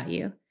about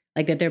you?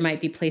 Like that there might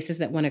be places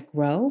that want to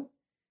grow,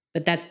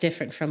 but that's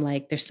different from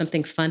like, there's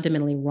something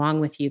fundamentally wrong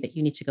with you that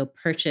you need to go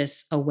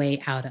purchase a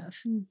way out of.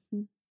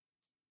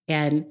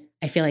 And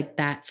I feel like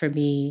that for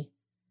me,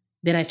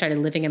 then I started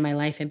living in my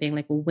life and being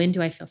like, well, when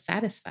do I feel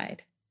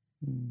satisfied?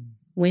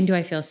 When do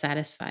I feel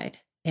satisfied?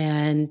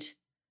 And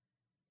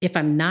if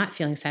I'm not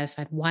feeling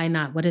satisfied, why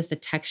not? What is the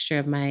texture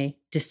of my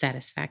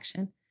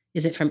dissatisfaction?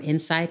 Is it from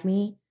inside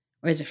me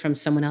or is it from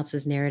someone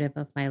else's narrative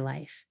of my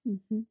life?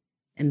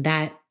 And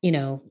that,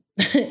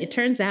 it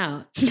turns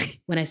out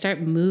when I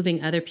start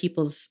moving other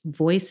people's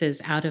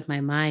voices out of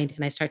my mind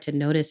and I start to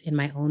notice in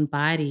my own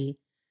body,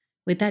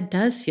 wait, that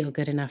does feel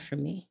good enough for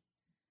me.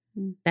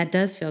 That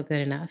does feel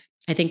good enough.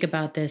 I think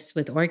about this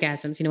with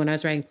orgasms. When I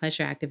was writing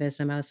pleasure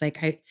activism, I was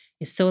like,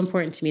 it's so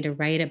important to me to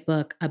write a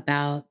book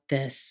about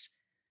this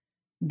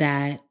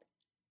that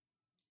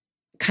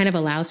kind of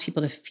allows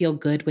people to feel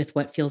good with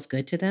what feels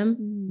good to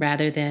them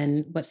rather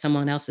than what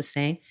someone else is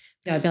saying.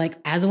 I'd be like,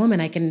 as a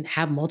woman, I can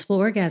have multiple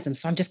orgasms.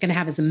 So I'm just going to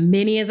have as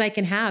many as I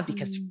can have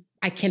because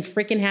I can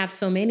freaking have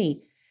so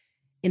many.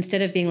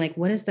 Instead of being like,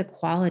 what is the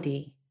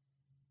quality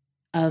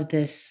of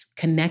this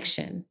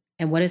connection?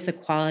 And what is the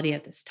quality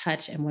of this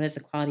touch? And what is the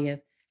quality of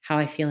how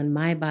I feel in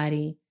my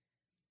body?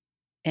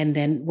 And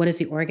then what is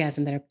the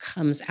orgasm that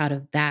comes out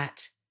of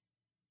that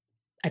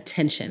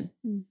attention?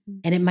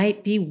 And it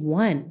might be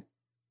one,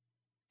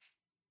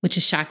 which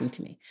is shocking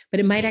to me, but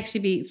it might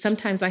actually be,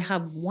 sometimes I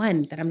have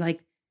one that I'm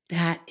like,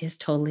 that is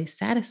totally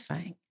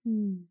satisfying.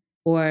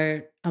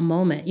 Or a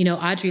moment,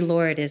 Audre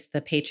Lorde is the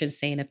patron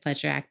saint of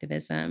pleasure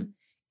activism.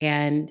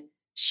 And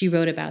she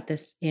wrote about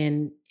this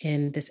in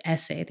this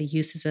essay, The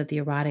Uses of the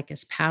Erotic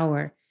as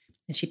Power.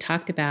 And she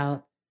talked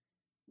about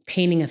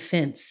painting a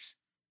fence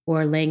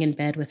or laying in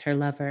bed with her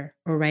lover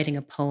or writing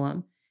a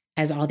poem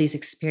as all these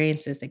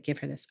experiences that give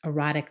her this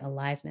erotic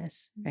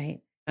aliveness,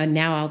 right? And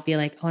now I'll be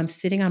like, oh, I'm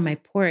sitting on my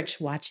porch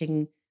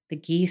watching the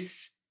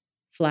geese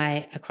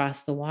fly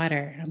across the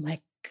water. And I'm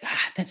like,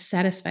 God, that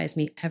satisfies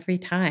me every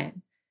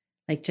time.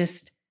 Like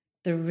just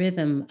the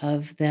rhythm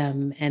of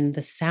them and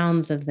the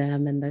sounds of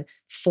them and the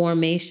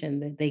formation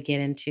that they get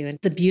into and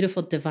the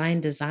beautiful divine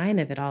design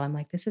of it all. I'm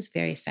like, this is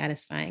very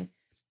satisfying.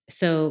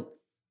 So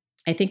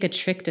I think a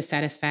trick to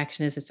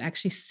satisfaction is it's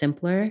actually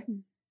simpler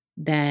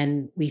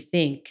than we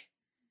think,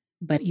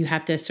 but you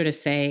have to sort of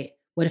say,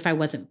 what if I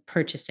wasn't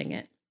purchasing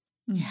it?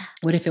 Yeah.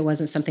 What if it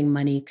wasn't something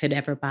money could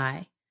ever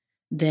buy?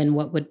 Then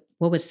what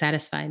would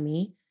satisfy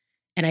me?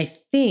 And I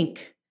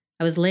think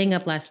I was laying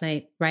up last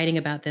night writing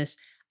about this.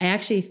 I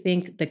actually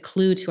think the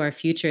clue to our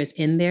future is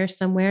in there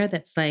somewhere.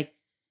 That's like,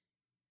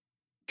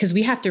 because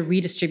we have to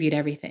redistribute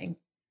everything.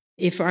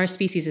 If our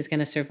species is going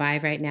to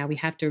survive right now, we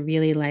have to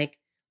really like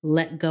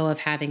let go of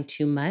having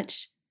too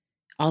much.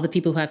 All the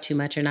people who have too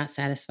much are not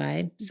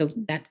satisfied. So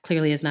that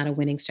clearly is not a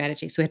winning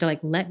strategy. So we have to like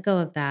let go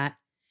of that.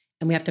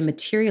 And we have to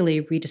materially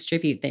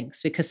redistribute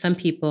things because some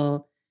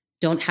people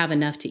don't have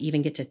enough to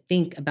even get to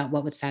think about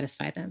what would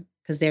satisfy them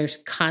because they're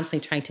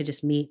constantly trying to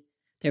just meet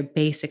their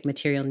basic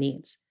material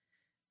needs.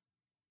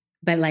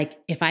 But like,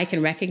 if I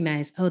can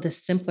recognize, oh, the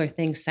simpler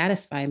things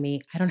satisfy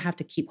me, I don't have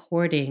to keep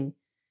hoarding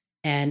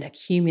and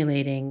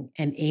accumulating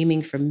and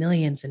aiming for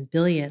millions and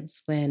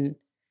billions when,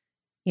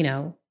 you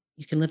know,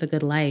 you can live a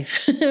good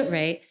life,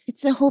 right?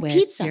 It's the whole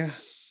pizza.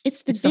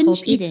 It's the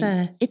binge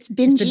eating. It's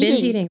binge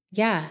eating.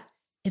 Yeah,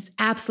 it's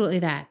absolutely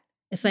that.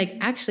 It's like,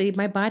 actually,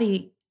 my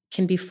body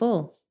can be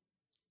full.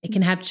 It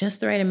can have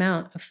just the right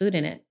amount of food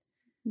in it.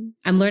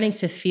 I'm learning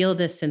to feel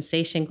this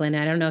sensation, Glenn.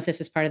 I don't know if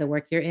this is part of the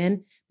work you're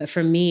in, but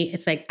for me,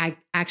 it's like, I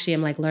actually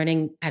am like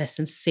learning at a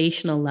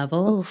sensational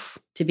level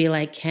to be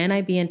like, can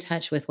I be in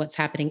touch with what's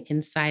happening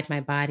inside my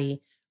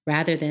body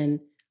rather than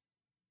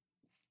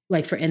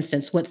like, for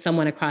instance, what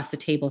someone across the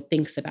table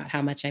thinks about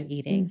how much I'm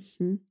eating,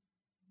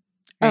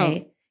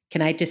 right?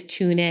 Can I just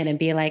tune in and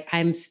be like,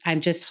 I'm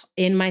just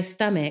in my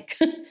stomach.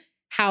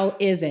 How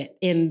is it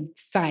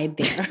inside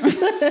there?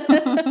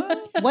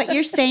 What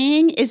you're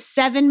saying is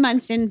 7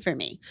 months in for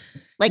me.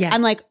 Like,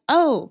 I'm like,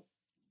 oh,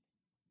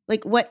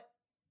 like what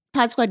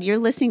Pod Squad, you're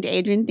listening to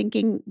Adrienne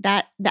thinking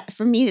that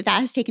for me, that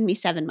has taken me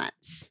 7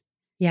 months.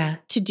 Yeah.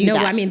 To do that.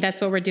 No, I mean,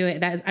 that's what we're doing.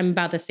 I'm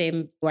about the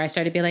same where I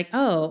started to be like,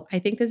 oh, I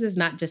think this is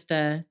not just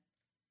a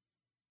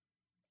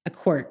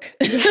quirk.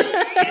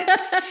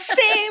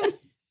 Same.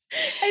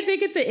 I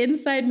think it's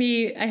inside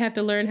me. I have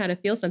to learn how to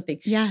feel something.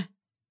 Yeah.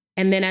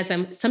 And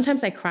then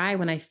sometimes I cry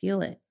when I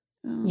feel it.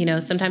 Oh. You know,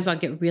 sometimes I'll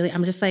get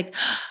I'm just like,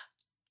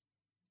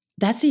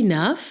 that's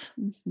enough.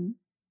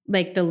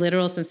 Like the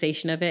literal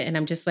sensation of it. And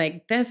I'm just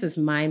like, this is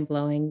mind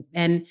blowing.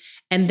 And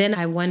then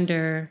I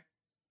wonder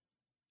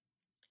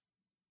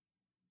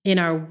in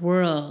our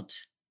world,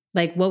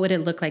 like what would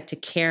it look like to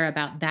care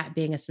about that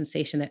being a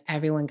sensation that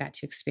everyone got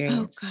to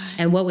experience? Oh, God.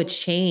 And what would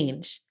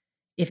change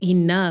if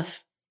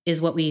enough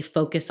is what we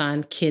focus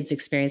on kids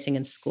experiencing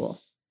in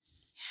school?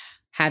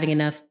 Having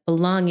enough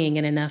belonging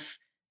and enough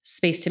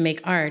space to make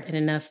art and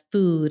enough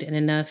food and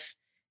enough,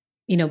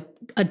 you know,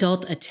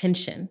 adult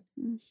attention,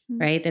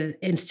 right? That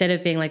instead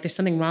of being like, there's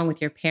something wrong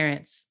with your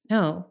parents.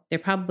 No, they're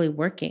probably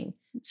working.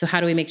 So how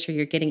do we make sure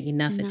you're getting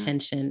enough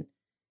attention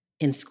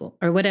in school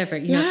or whatever,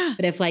 you know?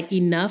 But if like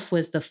enough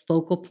was the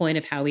focal point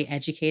of how we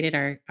educated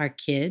our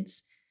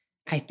kids,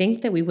 I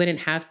think that we wouldn't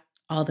have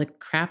all the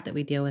crap that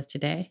we deal with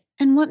today.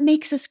 And what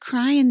makes us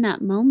cry in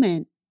that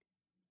moment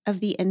of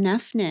the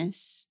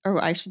enoughness,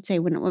 or I should say,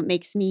 what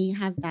makes me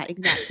have that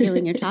exact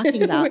feeling you're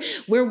talking about?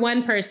 We're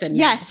one person.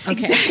 Yes,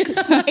 okay.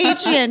 Exactly.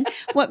 Adrienne,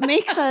 what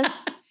makes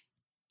us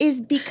is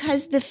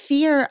because the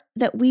fear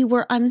that we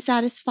were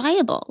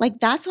unsatisfiable. Like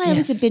that's why I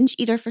was a binge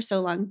eater for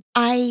so long.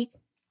 I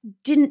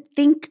didn't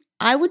think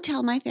I would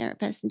tell my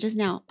therapist just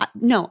now,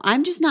 no,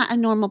 I'm just not a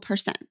normal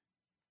person.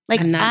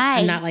 Like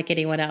I'm not like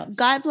anyone else.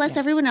 God bless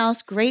everyone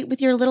else. Great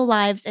with your little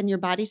lives and your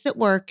bodies that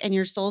work and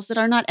your souls that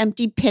are not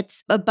empty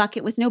pits, a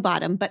bucket with no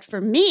bottom. But for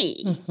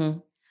me,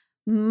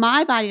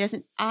 my body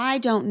I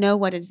don't know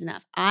what is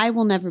enough. I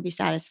will never be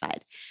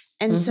satisfied.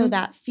 And so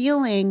that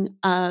feeling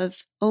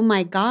of, oh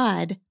my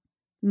God,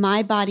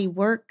 my body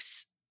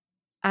works,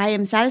 I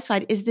am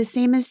satisfied is the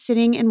same as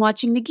sitting and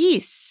watching the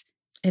geese.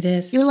 It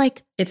is. You're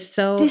like, it's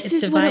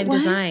divine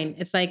design.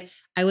 It's like,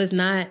 I was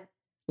not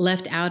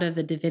left out of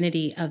the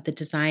divinity of the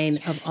design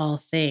of all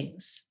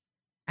things.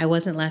 I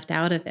wasn't left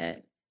out of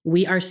it.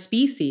 We are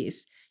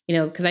species, you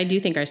know, because I do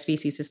think our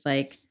species is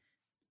like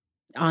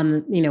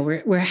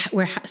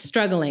we're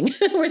struggling.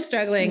 We're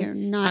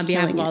struggling on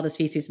behalf of all the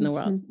species in the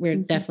world. We're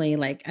definitely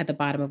like at the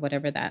bottom of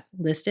whatever that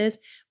list is.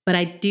 But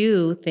I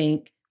do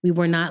think we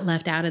were not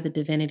left out of the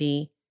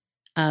divinity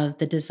of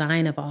the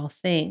design of all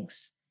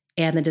things.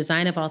 And the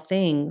design of all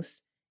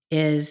things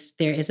is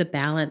there is a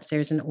balance,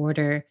 there's an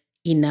order.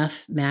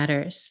 Enough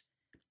matters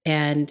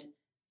and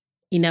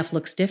enough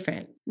looks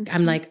different.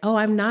 I'm like, oh,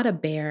 I'm not a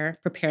bear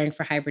preparing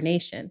for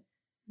hibernation.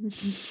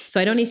 So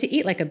I don't need to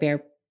eat like a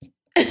bear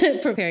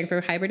preparing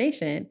for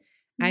hibernation.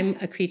 I'm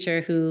a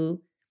creature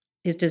who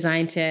is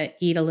designed to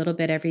eat a little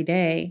bit every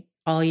day,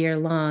 all year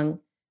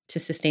long to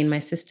sustain my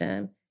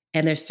system.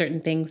 And there's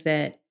certain things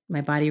that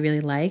my body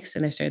really likes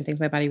and there's certain things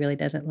my body really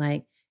doesn't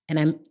like. And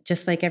I'm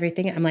just like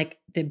everything. I'm like,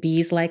 the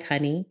bees like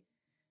honey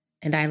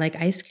and I like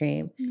ice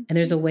cream. And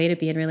there's a way to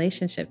be in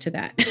relationship to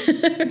that.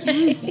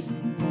 Yes.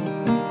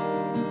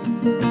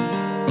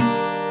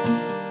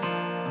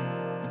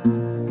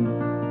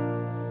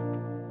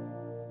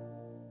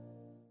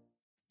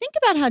 Think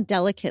about how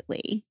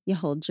delicately you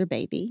hold your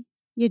baby,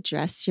 you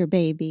dress your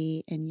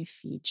baby, and you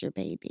feed your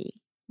baby.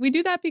 We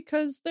do that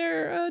because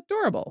they're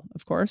adorable,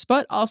 of course,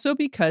 but also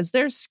because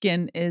their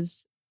skin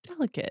is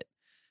delicate.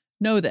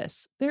 Know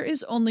this, there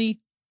is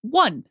only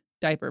one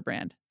diaper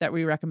brand that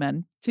we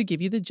recommend to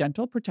give you the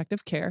gentle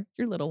protective care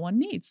your little one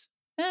needs.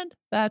 And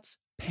that's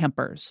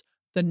Pampers,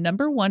 the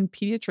 #1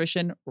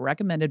 pediatrician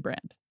recommended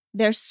brand.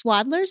 Their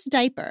Swaddler's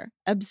diaper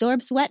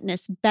absorbs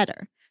wetness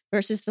better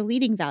versus the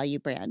leading value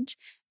brand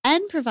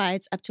and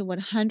provides up to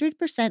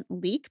 100%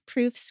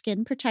 leak-proof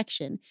skin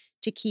protection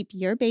to keep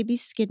your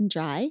baby's skin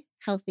dry,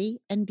 healthy,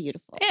 and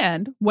beautiful.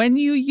 And when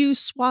you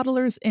use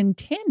Swaddlers in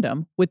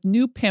tandem with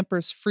new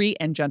Pampers Free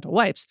and Gentle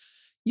wipes,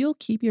 you'll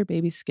keep your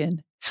baby's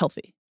skin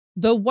healthy.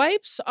 The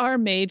wipes are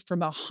made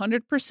from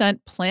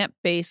 100%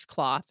 plant-based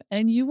cloth,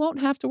 and you won't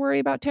have to worry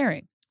about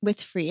tearing.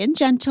 With Free and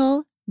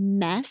Gentle,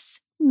 mess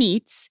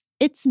meets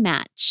its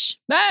match.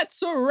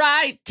 That's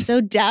right. So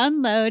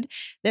download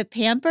the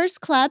Pampers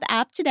Club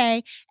app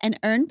today and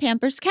earn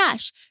Pampers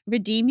Cash.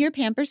 Redeem your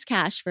Pampers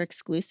Cash for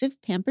exclusive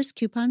Pampers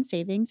coupon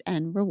savings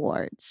and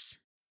rewards.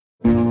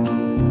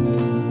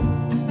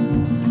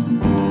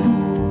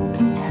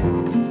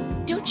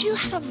 Don't you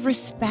have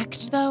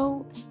respect,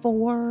 though,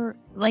 for,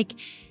 like,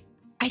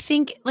 I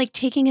think, like,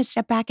 taking a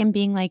step back and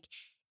being like,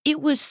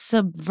 it was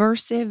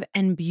subversive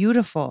and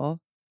beautiful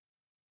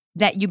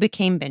that you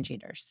became binge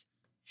eaters.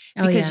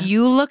 Because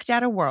you looked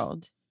at a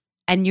world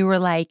and you were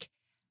like,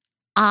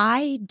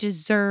 I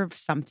deserve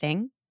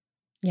something.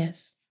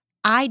 Yes.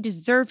 I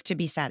deserve to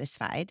be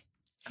satisfied.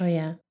 Oh,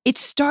 yeah. It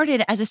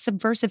started as a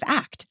subversive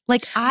act.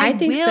 Like, I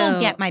think will so.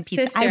 get my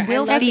pizza. Sister, I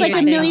will That's feed like my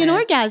a million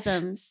family.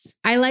 orgasms.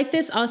 I like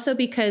this also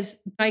because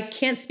I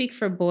can't speak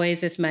for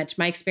boys as much.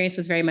 My experience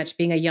was very much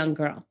being a young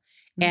girl.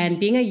 And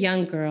being a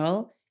young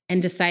girl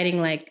and deciding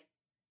like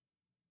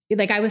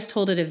I was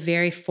told at a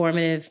very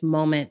formative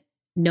moment,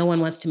 no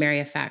one wants to marry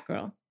a fat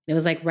girl. It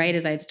was like right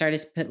as I had started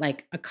to put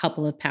like a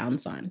couple of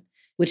pounds on,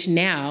 which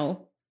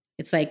now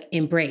it's like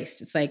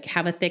embraced. It's like,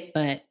 have a thick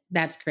butt.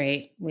 That's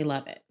great. We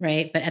love it.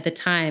 Right. But at the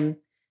time,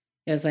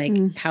 it was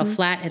like, how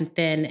flat and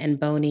thin and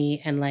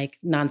bony and like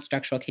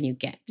non-structural can you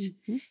get?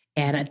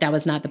 And that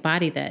was not the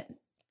body that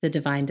the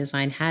divine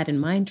design had in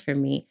mind for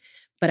me.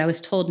 But I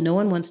was told no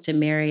one wants to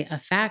marry a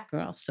fat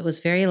girl. So it was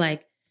very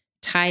like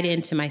tied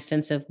into my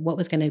sense of what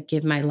was going to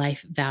give my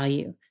life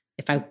value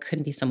if I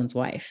couldn't be someone's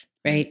wife,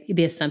 right?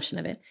 The assumption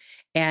of it.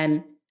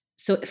 And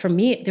so for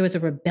me, there was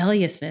a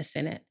rebelliousness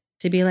in it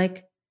to be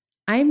like,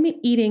 I'm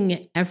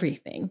eating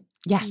everything.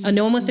 Yes. Oh,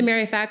 no one wants to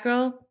marry a fat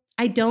girl?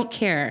 I don't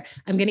care.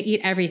 I'm going to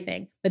eat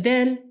everything. But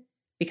then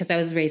because I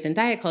was raised in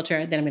diet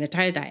culture, then I'm going to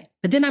try to diet.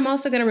 But then I'm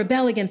also going to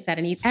rebel against that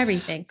and eat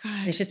everything.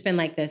 And it's just been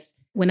like this.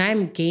 When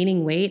I'm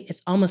gaining weight,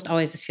 it's almost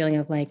always this feeling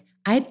of like,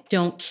 I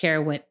don't care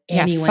what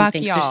anyone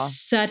thinks. Y'all. There's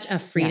such a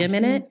freedom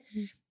in it.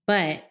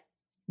 But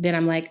then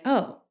I'm like,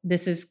 oh,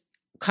 this is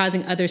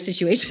causing other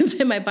situations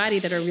in my body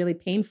that are really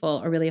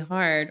painful or really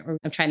hard, or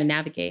I'm trying to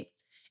navigate.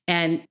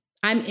 And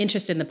I'm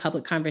interested in the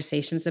public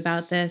conversations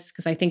about this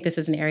because I think this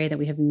is an area that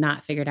we have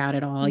not figured out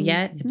at all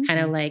yet. It's kind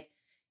of like,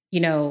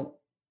 you know,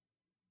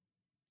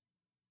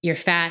 you're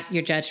fat,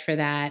 you're judged for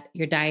that.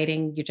 You're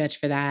dieting, you're judged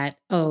for that.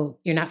 Oh,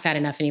 you're not fat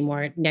enough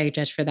anymore. Now you're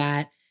judged for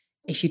that.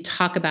 If you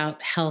talk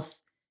about health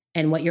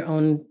and what your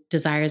own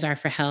desires are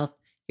for health,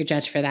 you're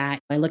judged for that.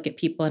 I look at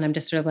people and I'm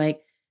just sort of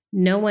like,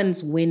 no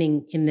one's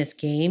winning in this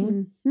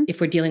game if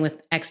we're dealing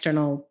with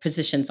external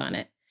positions on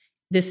it.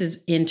 This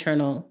is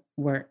internal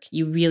work.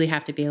 You really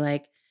have to be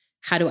like,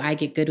 how do I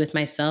get good with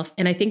myself?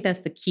 And I think that's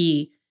the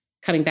key,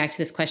 coming back to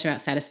this question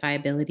about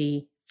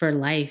satisfiability for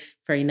life,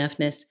 for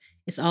enoughness.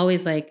 It's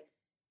always like,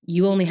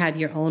 you only have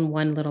your own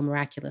one little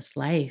miraculous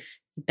life.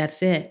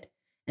 That's it.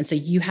 And so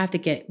you have to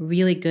get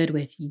really good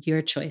with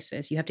your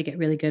choices. You have to get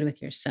really good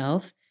with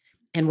yourself.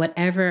 And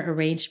whatever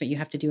arrangement you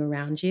have to do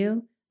around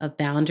you of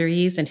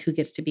boundaries and who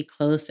gets to be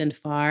close and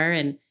far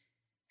and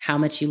how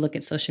much you look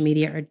at social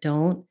media or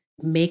don't,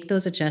 make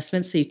those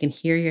adjustments so you can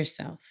hear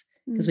yourself.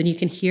 Because when you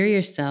can hear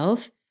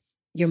yourself,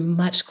 you're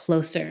much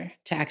closer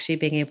to actually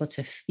being able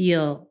to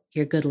feel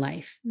your good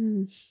life.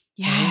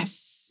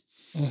 Yes.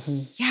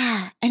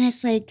 Yeah. And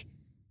it's like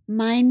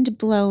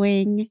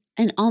mind-blowing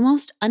and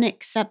almost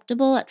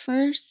unacceptable at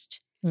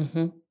first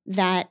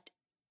that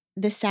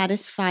the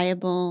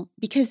satisfiable,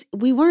 because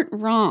we weren't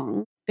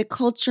wrong. The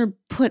culture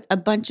put a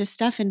bunch of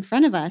stuff in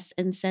front of us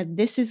and said,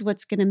 this is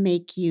what's going to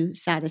make you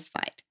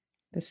satisfied.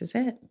 This is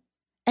it.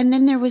 And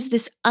then there was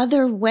this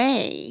other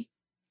way.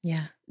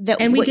 Yeah.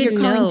 That and we what didn't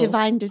you're calling know.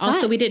 divine design.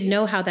 Also, we didn't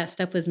know how that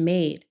stuff was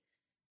made.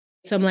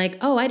 So I'm like,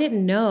 oh, I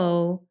didn't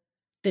know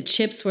that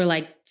chips were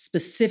like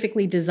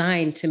specifically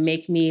designed to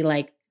make me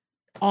like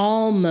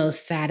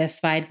almost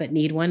satisfied, but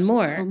need one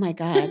more. Oh my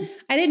God.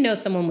 I didn't know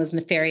someone was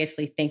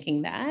nefariously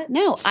thinking that.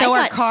 No, So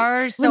our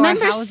cars, so our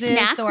houses,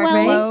 so our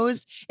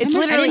clothes. It's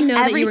literally I didn't know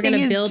that you were everything going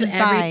to is build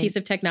designed. every piece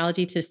of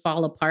technology to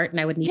fall apart and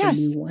I would need a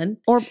new one.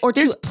 Or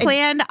there's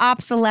planned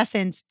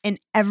obsolescence in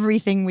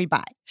everything we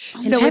buy.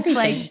 So it's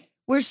like,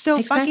 we're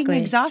so fucking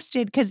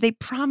exhausted because they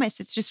promise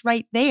it's just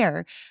right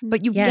there.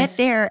 But you get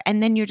there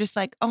and then you're just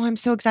like, oh, I'm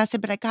so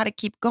exhausted, but I got to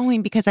keep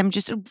going because I'm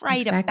just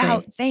right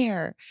about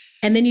there.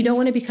 And then you don't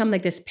want to become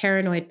like this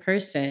paranoid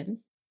person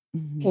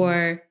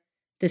or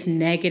this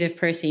negative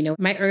person. You know,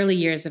 my early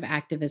years of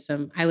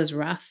activism, I was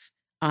rough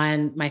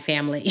on my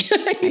family.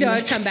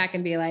 I'd come back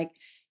and be like,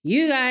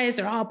 you guys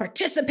are all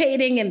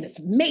participating in this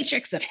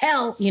matrix of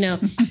hell. You know,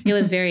 it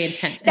was very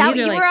intense. That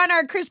you were on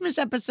our Christmas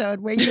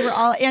episode where you were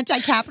all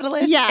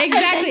anti-capitalist. Yeah,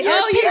 exactly.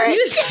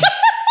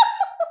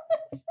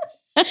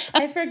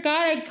 I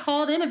forgot I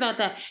called in about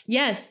that.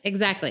 Yes,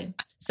 exactly.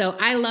 So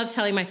I love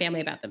telling my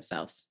family about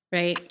themselves,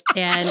 right?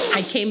 And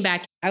I came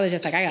back, I was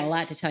just like, I got a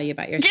lot to tell you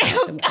about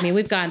yourself. I mean,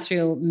 we've gone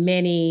through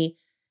many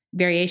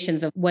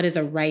variations of what is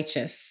a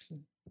righteous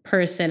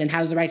person and how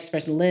does a righteous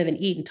person live and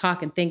eat and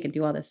talk and think and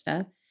do all this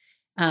stuff.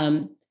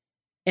 And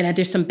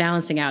there's some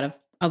balancing out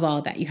of all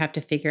of that you have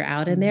to figure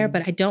out in there.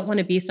 But I don't want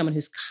to be someone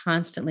who's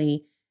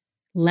constantly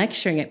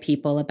lecturing at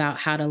people about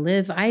how to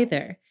live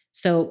either.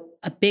 So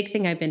a big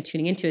thing I've been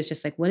tuning into is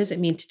just like, what does it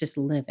mean to just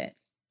live it?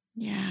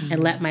 Yeah.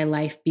 And let my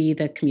life be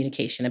the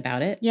communication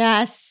about it.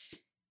 Yes.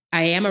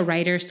 I am a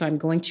writer, so I'm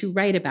going to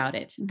write about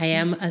it. I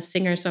am a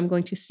singer, so I'm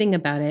going to sing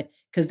about it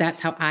because that's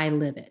how I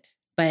live it.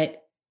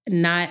 But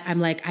I'm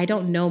like, I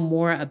don't know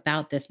more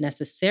about this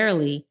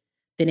necessarily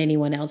than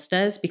anyone else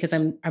does because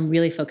I'm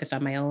really focused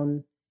on my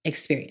own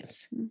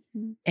experience.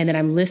 And then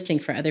I'm listening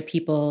for other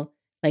people.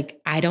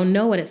 Like, I don't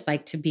know what it's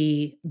like to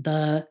be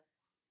the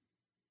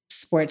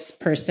sports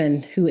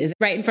person who is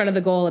right in front of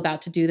the goal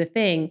about to do the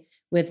thing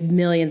with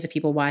millions of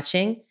people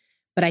watching,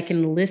 but I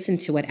can listen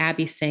to what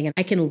Abby's saying and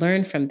I can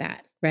learn from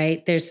that,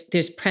 right?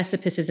 There's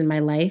precipices in my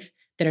life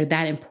that are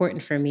that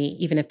important for me,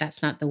 even if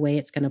that's not the way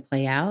it's going to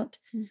play out.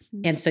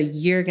 And so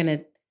you're going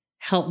to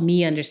help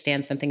me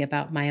understand something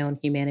about my own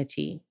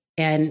humanity.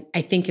 And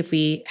I think if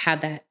we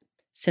have that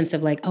sense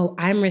of like, oh,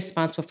 I'm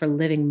responsible for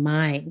living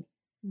mine.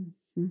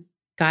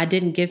 God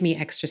didn't give me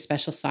extra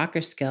special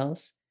soccer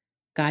skills.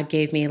 God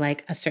gave me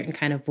like a certain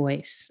kind of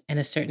voice and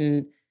a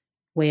certain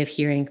way of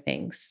hearing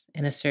things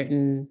and a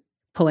certain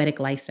poetic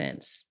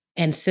license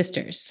and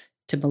sisters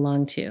to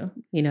belong to,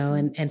 you know,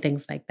 and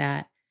things like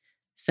that.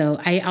 So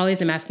I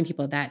always am asking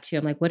people that too.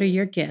 I'm like, what are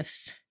your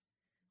gifts?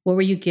 What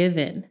were you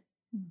given?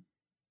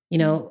 You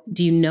know,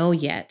 do you know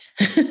yet?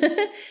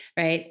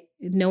 Right?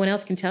 No one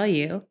else can tell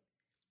you.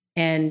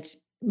 And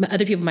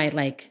other people might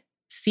like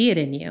see it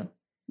in you.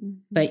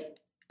 But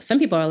some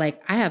people are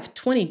like, I have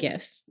 20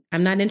 gifts.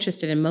 I'm not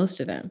interested in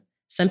most of them.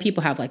 Some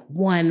people have like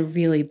one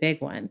really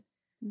big one.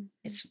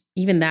 It's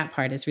even that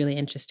part is really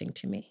interesting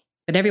to me.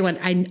 But everyone,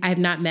 I've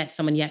not met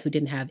someone yet who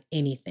didn't have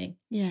anything.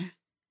 Yeah.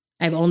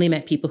 I've only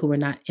met people who were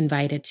not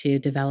invited to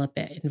develop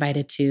it,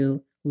 invited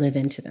to live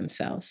into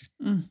themselves.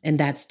 And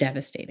that's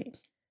devastating.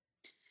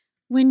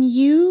 When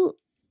you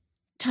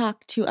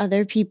talk to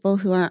other people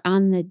who are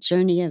on the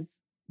journey of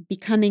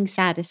becoming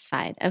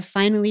satisfied, of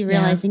finally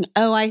realizing,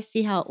 oh, I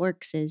see how it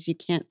works is you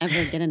can't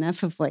ever get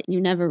enough of what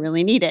you never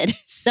really needed.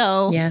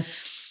 So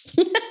yes.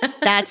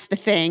 That's the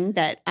thing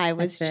that I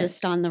was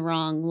just on the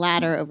wrong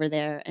ladder over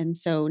there. And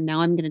so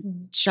now I'm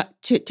going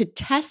to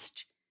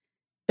test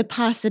the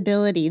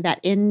possibility that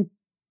in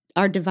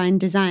our divine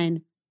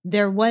design,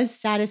 there was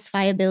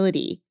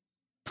satisfiability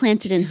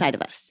planted inside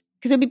of us.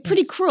 Because it would be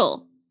pretty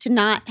cruel to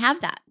not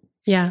have that.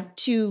 Yeah.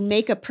 To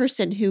make a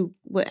person who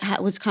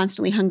was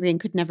constantly hungry and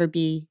could never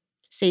be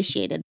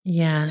satiated.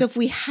 Yeah. So if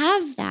we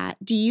have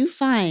that, do you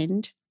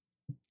find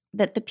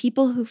that the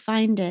people who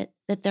find it,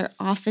 that they're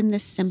often the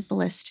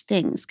simplest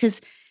things? Because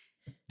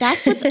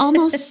that's what's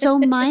almost so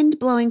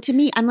mind-blowing to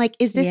me. I'm like,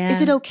 is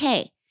it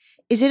okay?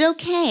 Is it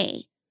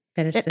okay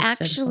that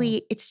actually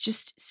simple. It's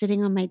just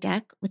sitting on my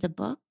deck with a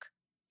book?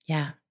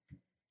 Yeah.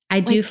 I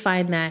do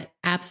find that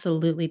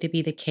absolutely to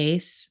be the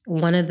case.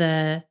 One of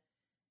the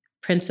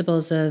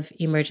principles of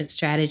emergent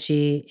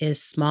strategy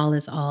is small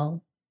is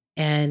all,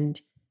 and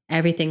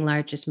everything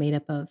large is made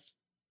up of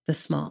the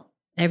small.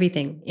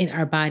 Everything in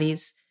our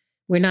bodies,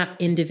 we're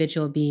not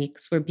individual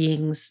beings. We're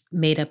beings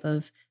made up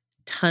of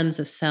tons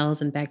of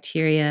cells and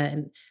bacteria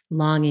and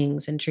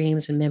longings and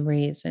dreams and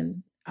memories.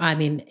 And I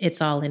mean,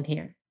 it's all in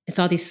here. It's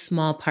all these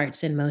small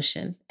parts in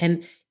motion.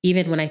 And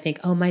even when I think,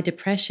 oh, my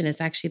depression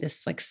is actually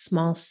this like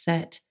small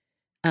set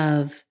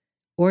of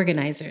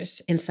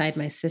organizers inside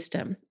my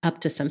system up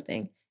to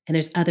something. And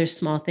there's other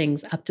small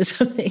things up to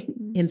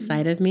something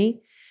inside of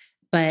me.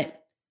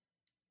 But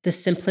the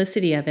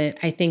simplicity of it,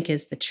 I think,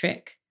 is the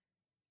trick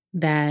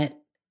that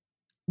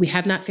we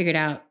have not figured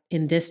out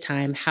in this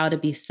time how to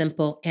be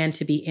simple and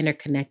to be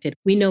interconnected.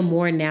 We know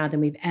more now than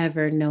we've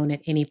ever known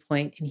at any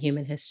point in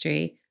human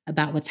history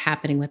about what's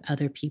happening with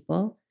other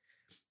people.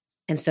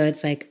 And so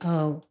it's like,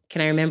 oh,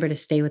 can I remember to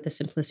stay with the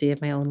simplicity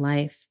of my own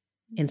life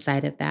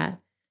inside of that?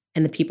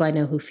 And the people I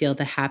know who feel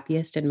the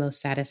happiest and most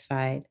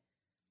satisfied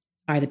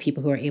are the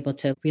people who are able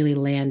to really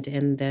land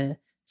in the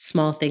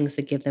small things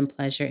that give them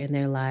pleasure in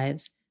their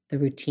lives, the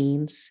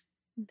routines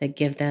that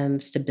give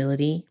them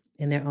stability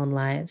in their own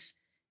lives.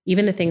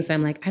 Even the things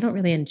I'm like, I don't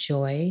really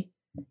enjoy,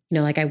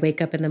 like I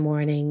wake up in the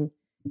morning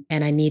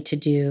and I need to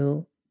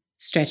do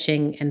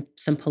stretching and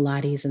some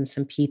Pilates and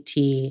some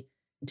PT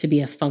to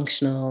be a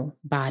functional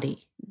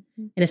body.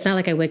 And it's not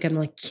like I wake up and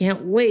I'm like,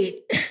 can't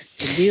wait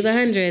to do the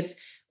hundreds,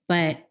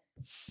 but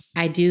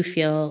I do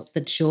feel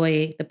the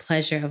joy, the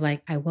pleasure of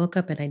like, I woke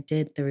up and I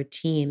did the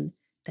routine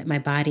that my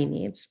body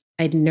needs.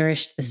 I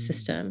nourished the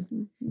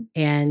system.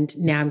 And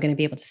now I'm going to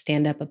be able to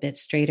stand up a bit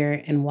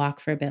straighter and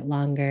walk for a bit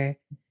longer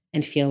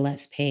and feel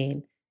less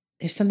pain.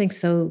 There's something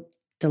so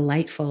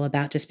delightful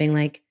about just being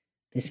like,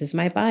 this is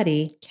my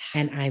body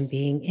and I'm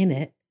being in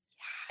it.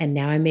 And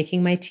now I'm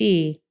making my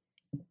tea.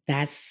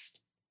 That's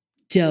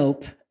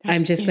dope.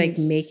 I'm just like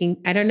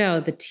making, I don't know,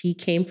 the tea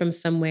came from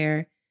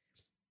somewhere.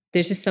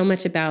 There's just so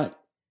much about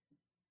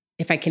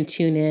if I can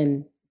tune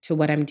in to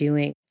what I'm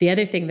doing. The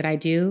other thing that I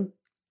do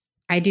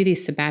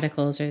these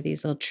sabbaticals or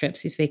these little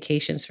trips, these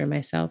vacations for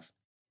myself.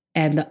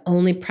 And the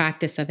only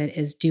practice of it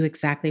is do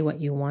exactly what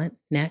you want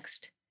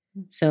next.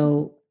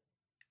 So,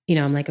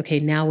 I'm like, okay,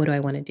 now what do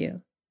I want to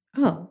do?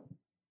 Oh,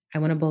 I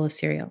want a bowl of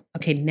cereal.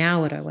 Okay,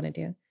 now what do I want to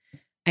do?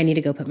 I need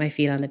to go put my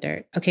feet on the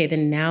dirt. Okay,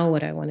 then now what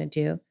do I want to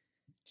do?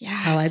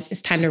 Yes. Oh,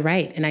 it's time to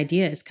write. An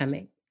idea is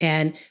coming.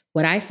 And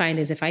what I find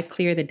is if I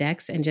clear the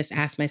decks and just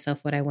ask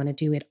myself what I want to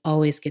do, it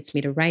always gets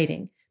me to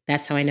writing.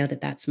 That's how I know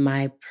that that's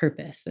my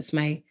purpose. That's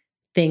my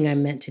thing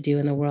I'm meant to do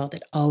in the world.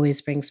 It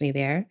always brings me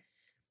there.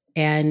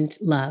 And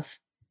love.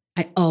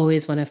 I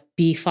always want to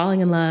be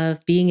falling in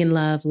love, being in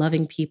love,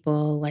 loving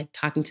people, like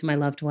talking to my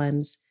loved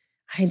ones.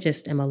 I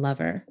just am a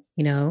lover,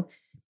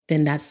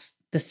 then that's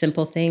the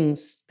simple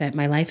things that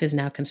my life is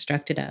now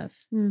constructed of.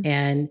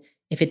 And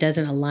if it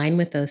doesn't align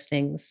with those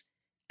things,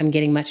 I'm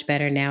getting much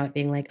better now at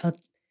being like, oh,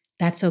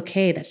 that's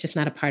okay. That's just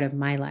not a part of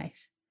my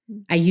life.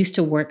 I used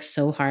to work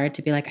so hard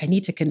to be like, I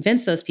need to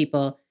convince those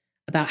people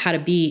about how to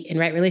be in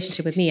right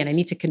relationship with me. And I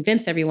need to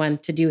convince everyone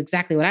to do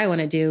exactly what I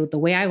want to do, the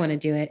way I want to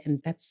do it.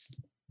 And that's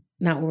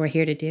not what we're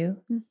here to do.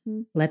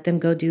 Let them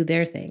go do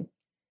their thing.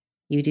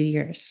 You do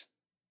yours,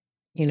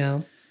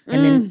 And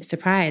then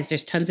surprise,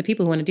 there's tons of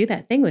people who want to do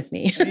that thing with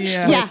me.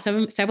 Yeah. Like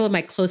several of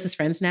my closest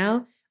friends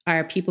now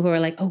are people who are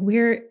like, oh,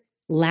 we're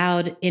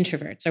loud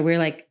introverts or we're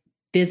like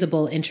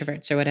visible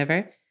introverts or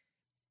whatever.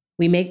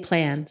 We make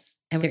plans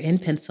and they're in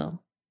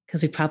pencil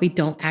because we probably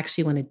don't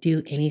actually want to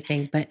do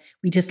anything, but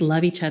we just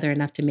love each other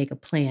enough to make a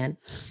plan.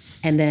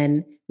 And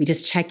then we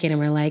just check in and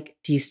we're like,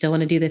 do you still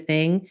want to do the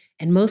thing?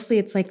 And mostly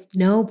it's like,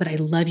 no, but I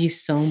love you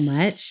so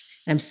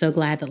much. And I'm so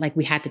glad that like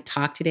we had to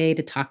talk today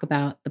to talk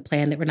about the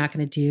plan that we're not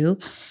going to do.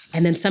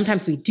 And then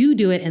sometimes we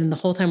do it. And the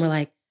whole time we're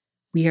like,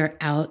 we are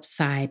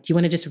outside. Do you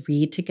want to just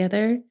read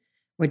together?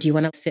 Or do you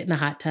want to sit in the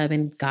hot tub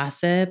and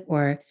gossip?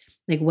 Or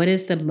like, what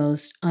is the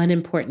most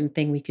unimportant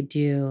thing we could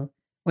do?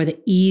 Or the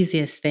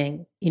easiest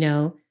thing,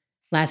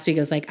 Last week I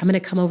was like, I'm going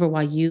to come over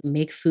while you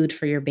make food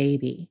for your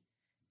baby.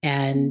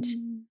 And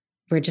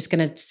we're just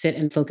going to sit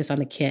and focus on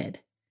the kid.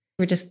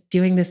 We're just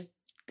doing this.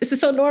 This is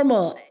so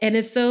normal. And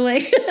it's so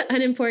like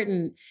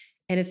unimportant.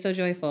 And it's so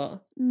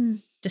joyful.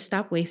 Just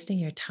stop wasting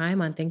your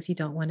time on things you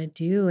don't want to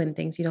do and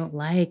things you don't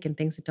like and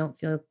things that don't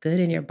feel good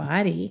in your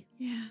body.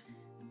 Yeah.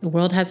 The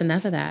world has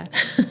enough of that.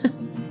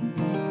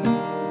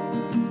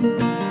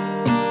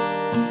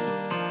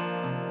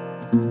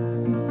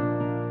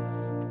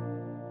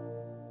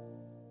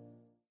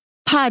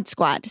 Pod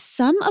Squad,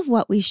 some of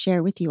what we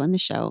share with you on the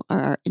show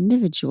are our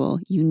individual,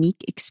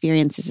 unique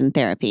experiences in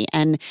therapy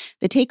and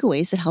the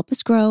takeaways that help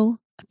us grow,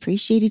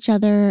 appreciate each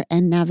other,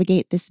 and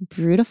navigate this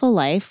beautiful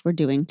life we're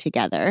doing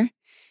together.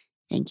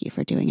 Thank you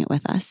for doing it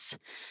with us.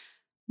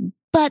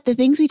 But the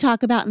things we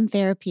talk about in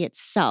therapy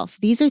itself,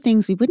 these are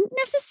things we wouldn't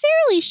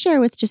necessarily share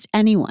with just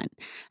anyone.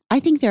 I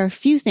think there are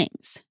few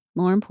things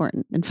more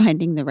important than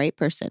finding the right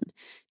person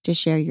to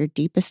share your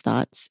deepest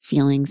thoughts,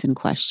 feelings, and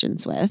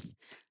questions with,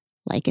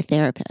 like a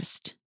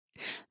therapist.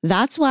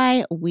 That's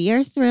why we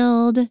are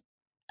thrilled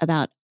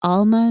about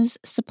Alma's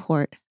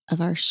support of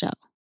our show.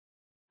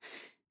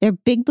 They're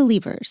big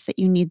believers that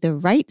you need the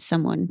right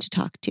someone to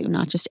talk to,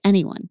 not just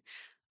anyone.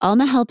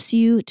 Alma helps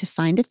you to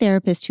find a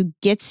therapist who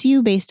gets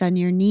you based on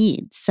your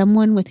needs,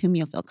 someone with whom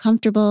you'll feel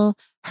comfortable,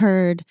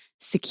 heard,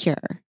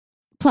 secure.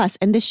 Plus,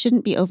 and this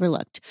shouldn't be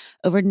overlooked,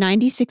 over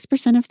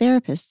 96% of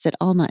therapists at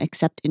Alma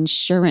accept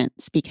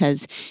insurance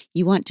because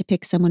you want to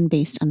pick someone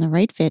based on the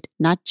right fit,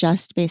 not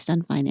just based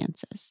on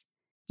finances.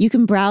 You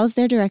can browse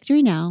their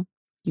directory now.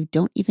 You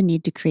don't even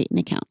need to create an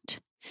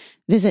account.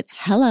 Visit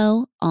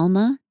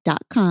helloalma.com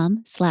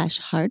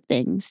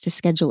 /hardthings to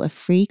schedule a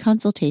free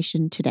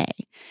consultation today.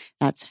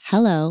 That's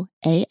helloalma.com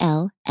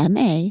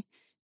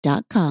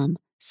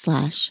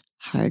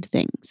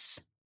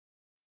 /hardthings.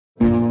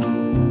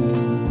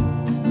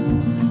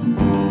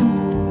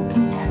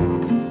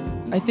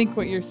 I think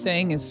what you're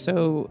saying is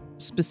so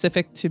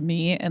specific to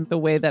me and the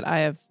way that I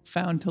have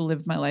found to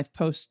live my life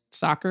post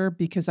soccer,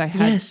 because I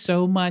had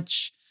so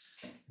much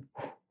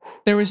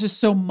there was just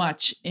so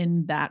much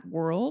in that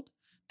world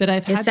that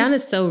I've had. It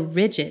sounded so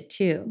rigid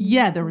too.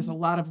 Yeah, there was a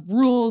lot of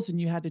rules and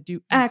you had to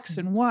do X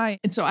and Y.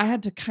 And so I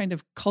had to kind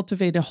of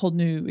cultivate a whole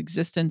new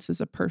existence as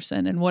a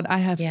person. And what I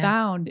have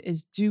found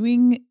is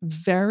doing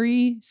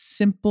very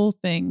simple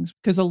things,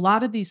 because a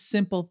lot of these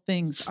simple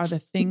things are the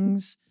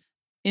things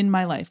in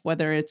my life,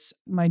 whether it's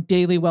my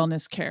daily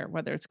wellness care,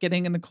 whether it's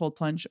getting in the cold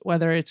plunge,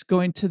 whether it's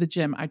going to the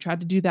gym. I try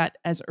to do that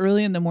as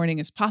early in the morning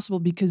as possible,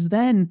 because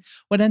then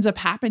what ends up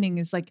happening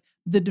is like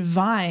the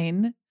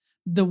divine,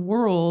 the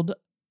world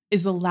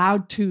is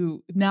allowed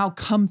to now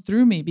come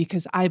through me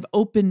because I've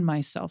opened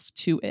myself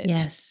to it.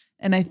 Yes.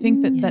 And I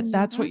think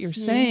that's what you're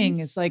saying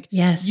is like,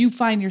 you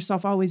find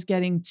yourself always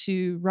getting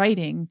to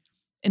writing,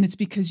 and it's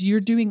because you're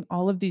doing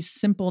all of these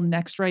simple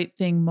next right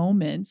thing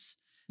moments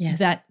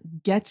that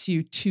gets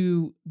you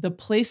to the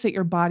place that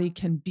your body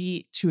can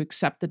be to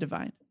accept the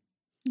divine.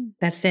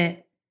 That's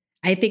it.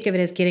 I think of it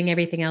as getting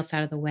everything else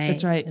out of the way.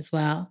 That's right. As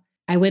well.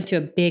 I went through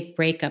a big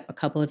breakup a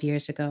couple of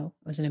years ago.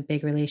 I was in a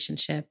big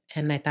relationship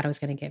and I thought I was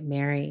going to get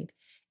married.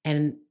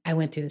 And I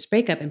went through this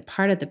breakup, and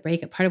part of the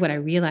breakup, part of what I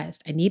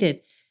realized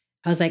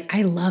I was like,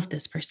 I love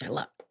this person. I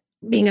love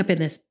being up in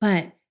this,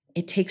 but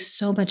it takes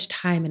so much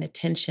time and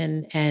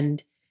attention,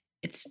 and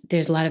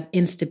there's a lot of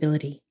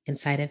instability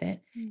inside of it.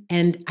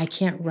 And I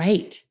can't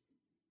write.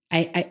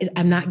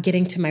 I'm not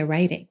getting to my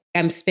writing.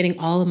 I'm spending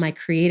all of my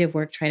creative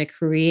work trying to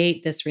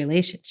create this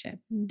relationship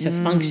to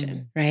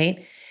function,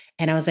 right?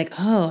 And I was like,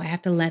 oh, I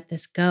have to let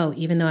this go,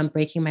 even though I'm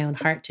breaking my own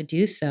heart to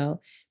do so,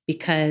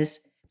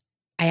 because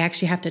I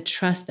actually have to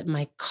trust that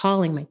my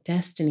calling, my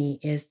destiny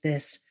is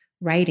this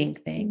writing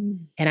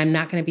thing. And I'm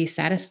not going to be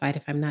satisfied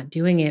if I'm not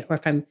doing it, or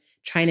if I'm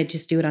trying to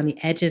just do it on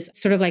the edges.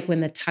 Sort of like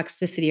when the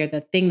toxicity or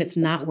the thing that's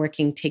not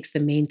working takes the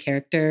main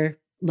character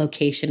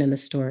location in the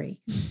story,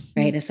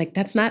 right? It's like,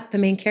 that's not the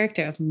main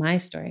character of my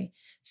story.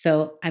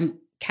 So I'm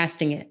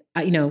casting it,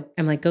 I'm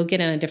like, go get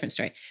on a different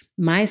story.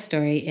 My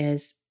story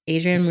is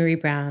Adrienne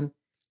Maree Brown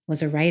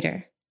was a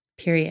writer,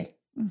 period.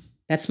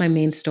 That's my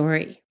main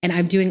story. And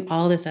I'm doing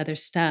all this other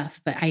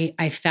stuff, but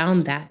I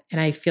found that, and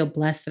I feel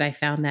blessed that I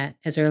found that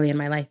as early in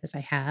my life as I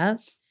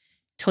have.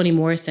 Toni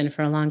Morrison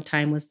for a long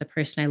time was the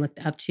person I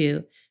looked up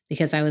to,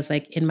 because I was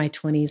like in my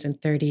 20s and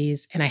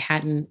 30s and I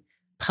hadn't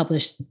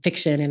published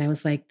fiction. And I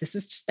was like, this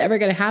is just never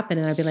going to happen.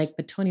 And I'd be like,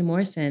 but Toni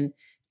Morrison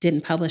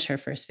didn't publish her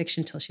first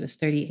fiction until she was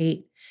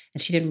 38.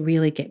 And she didn't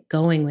really get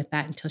going with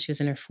that until she was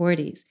in her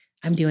 40s.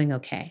 I'm doing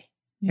okay,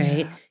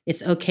 right?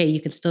 It's okay. You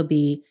can still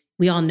be,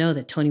 we all know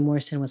that Toni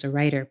Morrison was a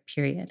writer,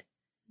 period,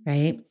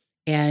 right?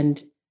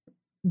 And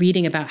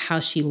reading about how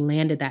she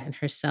landed that in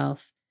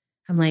herself,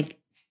 I'm like,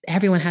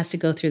 everyone has to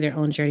go through their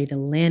own journey to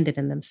land it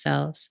in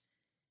themselves.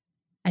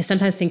 I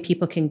sometimes think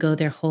people can go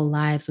their whole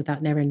lives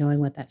without never knowing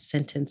what that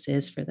sentence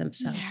is for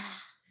themselves. Yeah.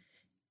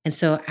 And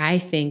so I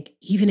think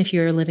even if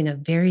you're living a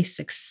very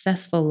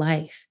successful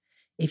life,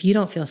 if you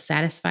don't feel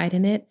satisfied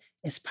in it,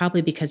 it's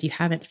probably because you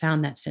haven't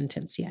found that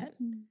sentence yet.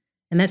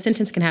 And that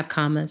sentence can have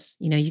commas.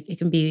 It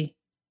can be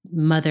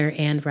mother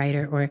and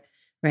writer, or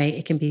right.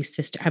 It can be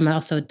sister. I'm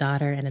also a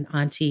daughter and an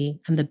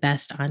auntie. I'm the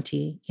best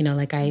auntie.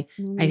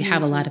 I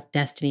have a lot of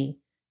destiny,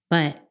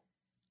 but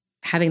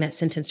having that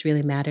sentence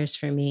really matters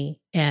for me.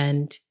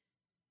 And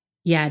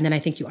and then I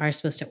think you are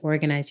supposed to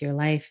organize your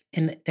life.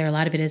 And a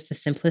lot of it is the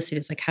simplicity.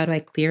 It's like, how do I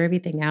clear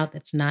everything out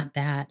that's not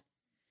that?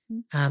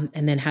 And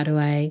then how do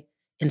I,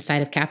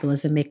 inside of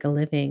capitalism, make a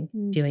living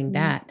doing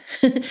that?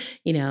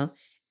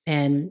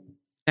 And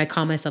I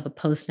call myself a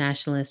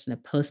post-nationalist and a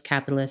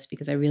post-capitalist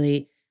because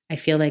I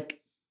feel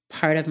like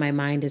part of my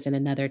mind is in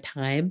another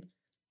time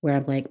where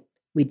I'm like,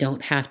 we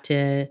don't have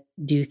to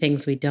do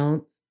things we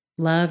don't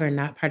love or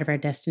not part of our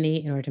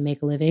destiny in order to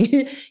make a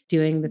living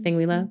doing the thing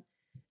we love.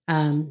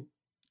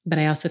 But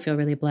I also feel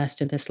really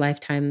blessed in this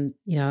lifetime,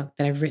 that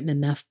I've written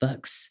enough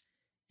books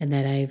and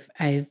that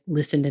I've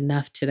listened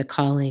enough to the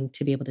calling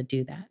to be able to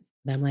do that.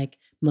 And I'm like,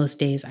 most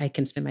days I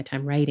can spend my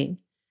time writing.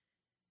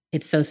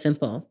 It's so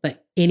simple,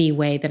 but any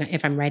way that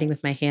if I'm writing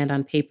with my hand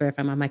on paper, if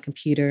I'm on my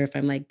computer, if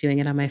I'm like doing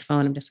it on my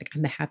phone, I'm just like,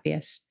 I'm the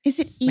happiest. Is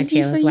it easy my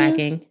tail for is you?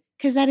 wagging.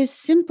 Because that is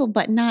simple,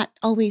 but not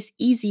always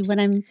easy.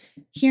 What I'm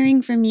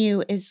hearing from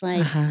you is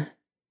like,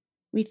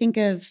 we think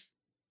of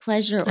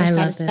pleasure or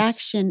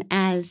satisfaction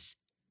as,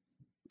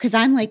 because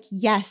I'm like,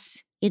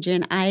 yes,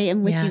 Adrienne, I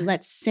am with you.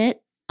 Let's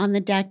sit on the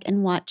deck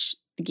and watch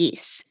the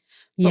geese.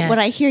 But what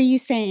I hear you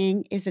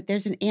saying is that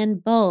there's an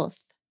and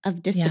both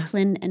of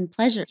discipline and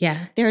pleasure.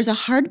 Yeah. There's a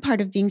hard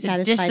part of being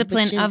satisfied.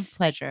 Discipline of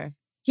pleasure.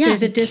 Yeah.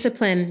 There's a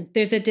discipline.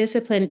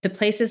 The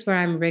places where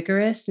I'm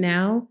rigorous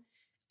now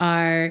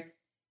are,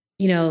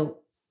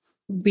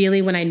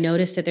 really when I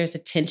notice that there's a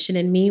tension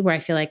in me where I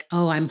feel like,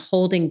 oh, I'm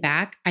holding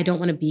back. I don't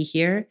want to be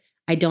here.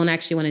 I don't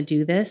actually want to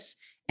do this.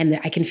 And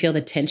I can feel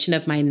the tension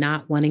of my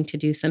not wanting to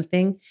do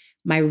something.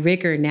 My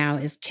rigor now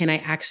is, can I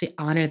actually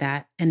honor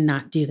that and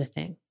not do the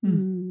thing?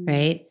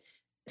 Right?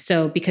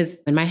 So, because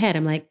in my head,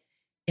 I'm like,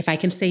 if I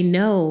can say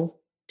no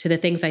to the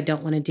things I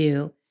don't want to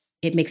do,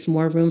 it makes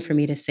more room for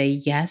me to say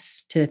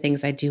yes to the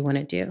things I do want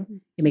to do.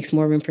 It makes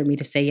more room for me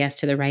to say yes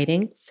to the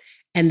writing.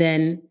 And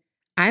then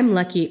I'm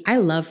lucky. I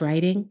love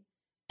writing.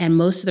 And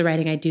most of the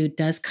writing I do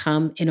does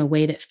come in a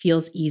way that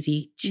feels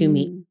easy to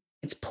me.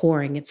 It's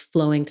pouring, it's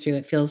flowing through.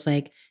 It feels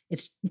like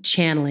it's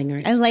channeling or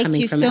it's I liked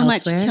coming you from so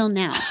elsewhere. much till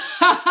now.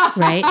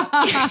 Right?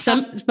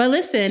 But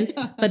listen,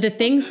 but the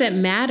things that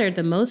matter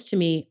the most to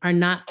me are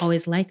not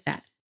always like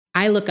that.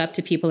 I look up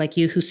to people like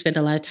you who spend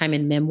a lot of time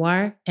in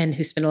memoir and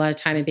who spend a lot of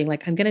time in being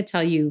like, I'm going to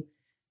tell you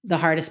the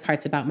hardest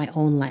parts about my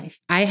own life.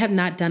 I have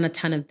not done a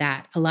ton of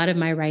that. A lot of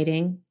my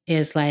writing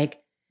is like,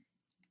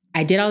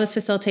 I did all this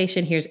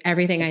facilitation. Here's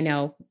everything I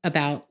know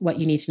about what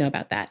you need to know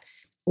about that.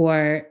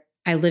 Or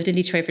I lived in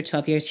Detroit for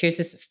 12 years. Here's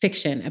this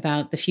fiction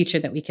about the future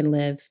that we can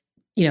live,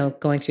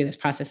 going through this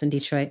process in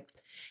Detroit.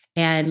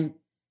 And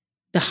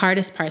the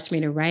hardest parts for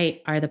me to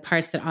write are the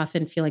parts that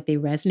often feel like they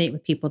resonate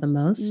with people the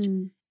most.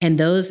 And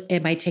those,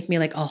 it might take me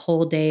like a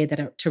whole day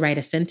to write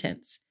a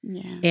sentence.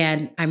 Yeah.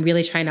 And I'm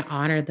really trying to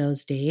honor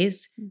those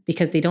days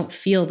because they don't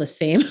feel the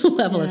same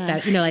level of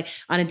sadness. Like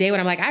on a day when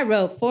I'm like, I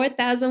wrote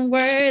 4,000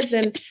 words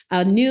and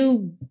a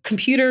new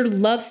computer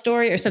love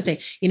story or something,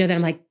 that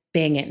I'm like,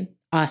 banging,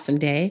 awesome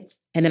day.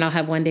 And then I'll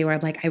have one day where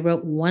I'm like, I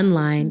wrote one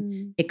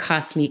line. It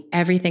cost me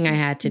everything I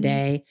had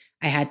today.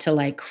 I had to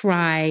like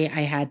cry.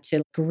 I had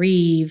to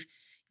grieve.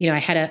 I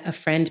had a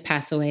friend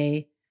pass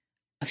away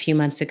a few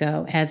months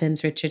ago,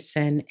 Evans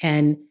Richardson,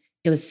 and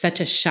it was such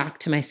a shock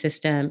to my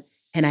system.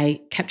 And I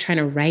kept trying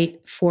to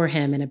write for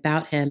him and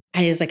about him.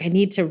 I was like, I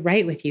need to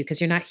write with you because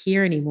you're not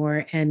here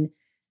anymore. And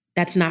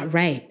that's not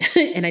right.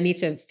 And I need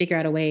to figure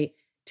out a way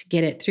to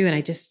get it through. And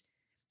I just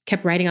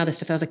kept writing all this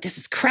stuff. I was like, this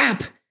is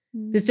crap.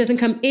 This doesn't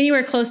come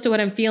anywhere close to what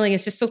I'm feeling.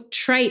 It's just so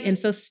trite and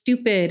so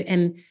stupid.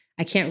 And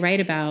I can't write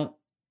about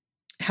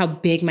how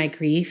big my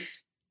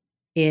grief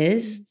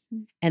is.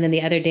 And then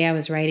the other day I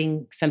was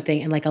writing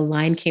something and like a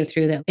line came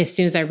through that as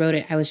soon as I wrote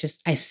it,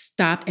 I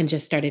stopped and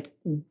just started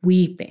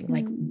weeping,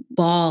 like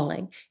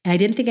bawling. And I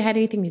didn't think it had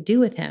anything to do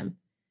with him.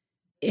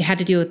 It had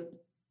to do with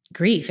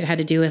grief. It had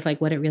to do with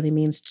like what it really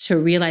means to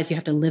realize you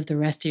have to live the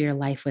rest of your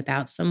life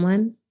without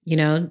someone,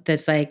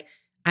 that's like,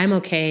 I'm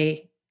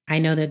okay. I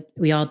know that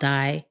we all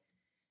die,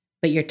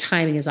 but your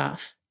timing is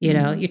off.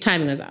 Your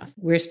timing is off.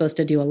 We're supposed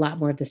to do a lot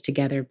more of this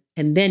together.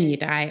 And then you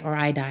die or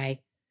I die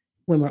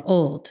when we're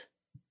old.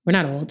 We're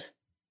not old.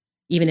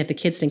 Even if the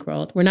kids think we're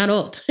old, we're not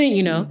old,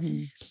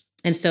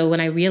 And so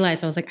when I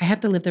realized, I was like, I have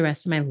to live the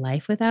rest of my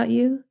life without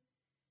you.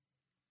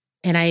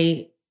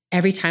 And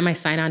every time I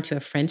sign on to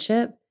a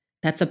friendship,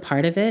 that's a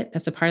part of it.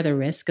 That's a part of the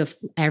risk of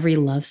every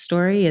love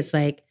story is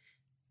like,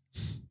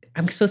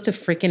 I'm supposed to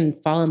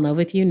freaking fall in love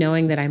with you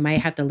knowing that I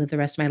might have to live the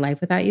rest of my life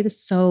without you. This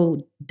is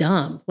so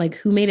dumb. Like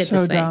who made it so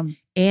this dumb way?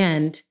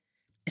 And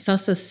it's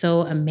also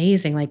so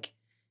amazing. Like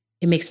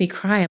it makes me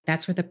cry.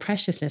 That's where the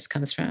preciousness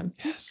comes from.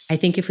 Yes. I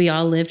think if we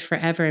all lived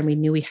forever and we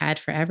knew we had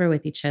forever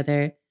with each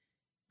other,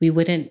 we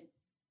wouldn't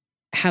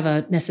have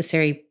a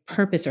necessary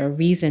purpose or a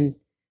reason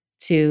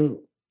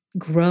to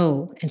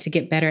grow and to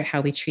get better at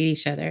how we treat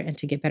each other and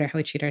to get better at how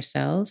we treat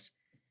ourselves.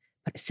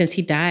 But since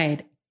he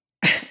died,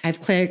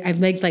 I've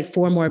made like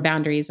 4 more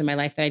boundaries in my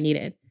life that I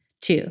needed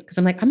too. Because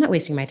I'm like, I'm not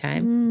wasting my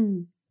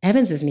time.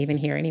 Evans isn't even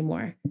here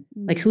anymore.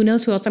 Like, who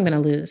knows who else I'm going to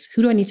lose?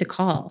 Who do I need to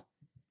call?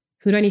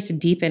 Who do I need to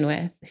deepen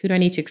with? Who do I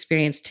need to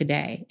experience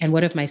today? And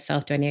what of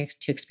myself do I need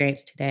to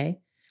experience today?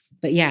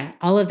 But yeah,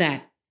 all of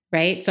that,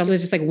 right? So it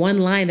was just like one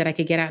line that I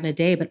could get out in a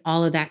day, but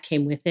all of that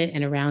came with it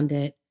and around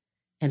it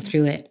and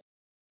through it.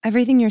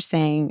 Everything you're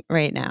saying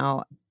right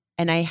now,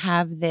 and I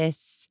have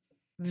this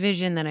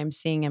vision that I'm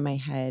seeing in my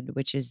head,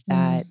 which is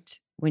that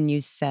when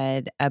you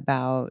said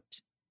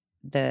about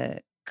the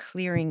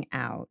clearing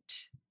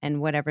out and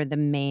whatever the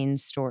main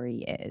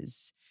story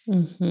is,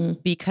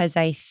 because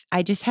I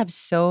just have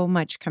so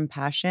much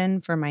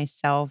compassion for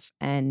myself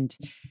and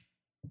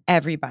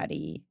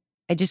everybody.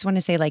 I just want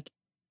to say, like,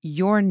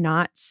 you're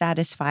not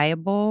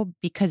satisfiable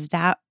because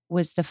that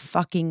was the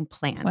fucking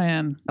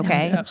plan.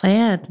 Okay. That was the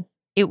plan.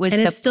 It was,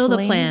 and it's still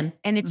the plan.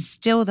 And it's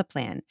still the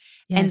plan.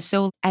 Yes. And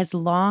so as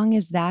long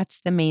as that's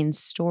the main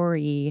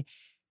story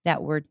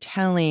that we're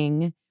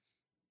telling,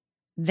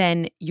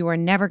 then you are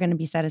never going to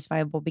be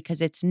satisfiable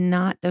because it's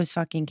not those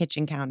fucking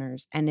kitchen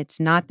counters and it's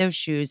not those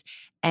shoes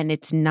and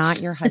it's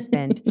not your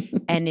husband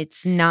and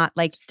it's not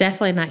like... It's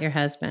definitely not your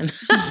husband.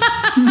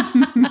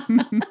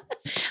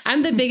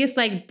 I'm the biggest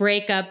like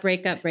break up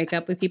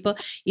with people,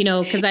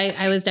 because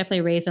I was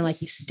definitely raised in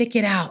like, you stick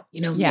it out,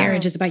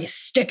 marriage is about you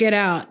stick it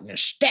out,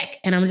 stick.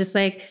 And I'm just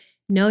like,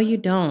 no, you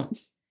don't.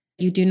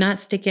 You do not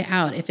stick it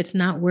out. If it's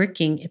not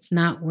working, it's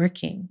not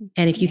working.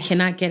 And if you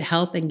cannot get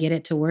help and get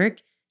it to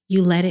work,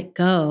 you let it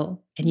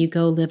go and you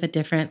go live a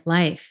different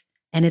life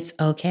and it's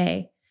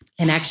okay.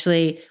 And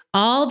actually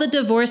all the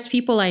divorced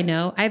people I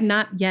know, I've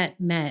not yet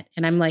met,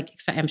 and I'm like,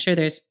 I'm sure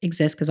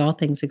exists because all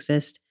things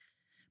exist.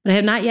 But I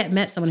have not yet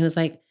met someone who's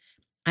like,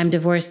 I'm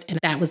divorced and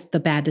that was the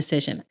bad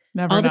decision.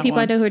 Never. All the people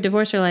I know who are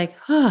divorced are like,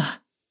 oh,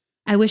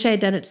 I wish I had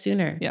done it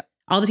sooner. Yeah.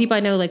 All the people I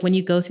know, like when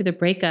you go through the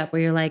breakup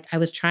where you're like, I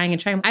was trying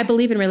and trying. I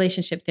believe in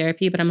relationship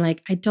therapy, but I'm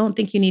like, I don't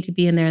think you need to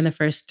be in there in the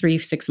first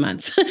 3-6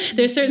 months.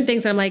 There's certain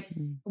things that I'm like,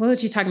 what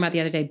was you talking about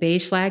the other day?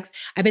 Beige flags.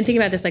 I've been thinking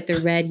about this, like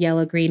the red,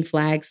 yellow, green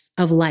flags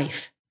of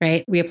life,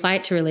 right? We apply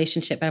it to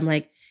relationship, but I'm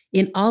like,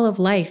 in all of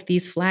life,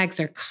 these flags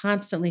are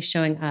constantly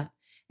showing up.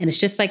 And it's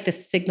just like the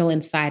signal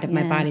inside of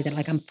my body that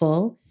like I'm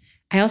full.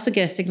 I also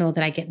get a signal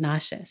that I get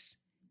nauseous.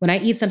 When I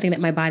eat something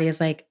that my body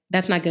is like,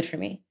 that's not good for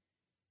me.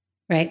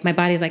 Right? My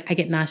body's like, I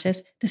get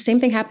nauseous. The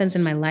same thing happens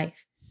in my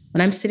life.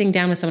 When I'm sitting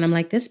down with someone, I'm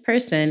like, this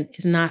person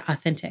is not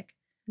authentic,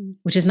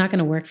 which is not going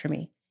to work for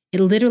me. It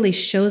literally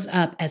shows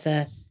up as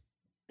a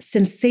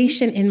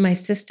sensation in my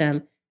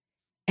system.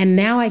 And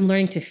now I'm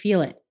learning to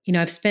feel it. You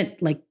know, I've spent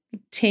like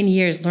 10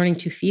 years learning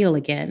to feel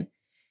again.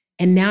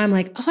 And now I'm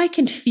like, oh, I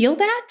can feel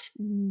that?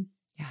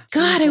 Yeah,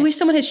 God, I wish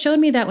someone had showed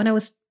me that when I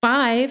was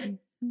 5.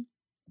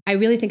 I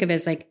really think of it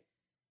as like,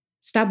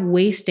 stop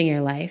wasting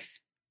your life.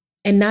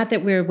 And not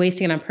that we're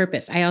wasting it on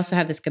purpose. I also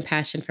have this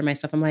compassion for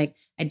myself. I'm like,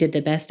 I did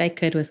the best I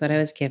could with what I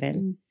was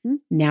given.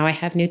 Now I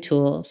have new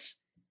tools.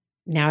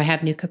 Now I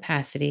have new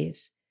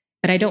capacities.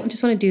 But I don't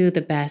just want to do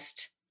the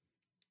best.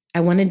 I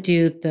want to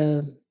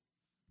do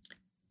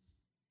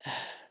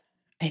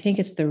I think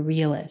it's the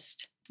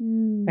realist,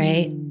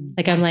 right?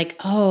 Like I'm like,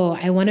 oh,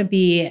 I want to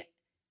be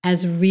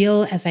as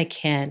real as I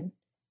can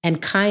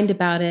and kind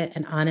about it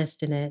and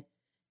honest in it.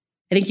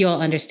 I think you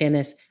all understand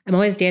this. I'm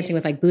always dancing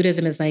with like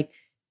Buddhism is like,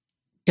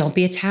 don't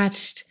be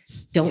attached.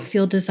 Don't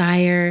feel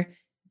desire.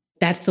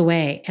 That's the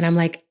way. And I'm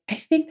like, I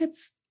think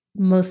that's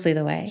mostly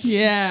the way.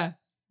 Yeah.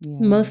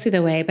 Mostly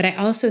the way. But I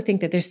also think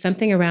that there's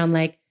something around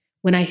like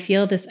when I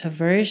feel this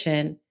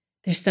aversion,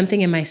 there's something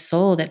in my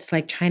soul that's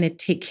like trying to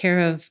take care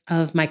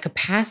of my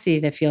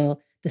capacity to feel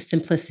the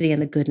simplicity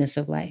and the goodness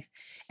of life.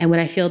 And when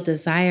I feel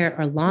desire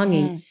or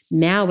longing,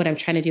 now what I'm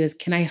trying to do is,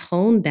 can I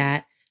hone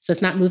that? So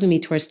it's not moving me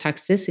towards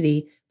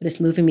toxicity, but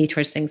it's moving me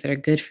towards things that are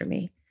good for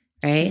me.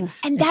 Right.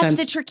 And that's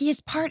the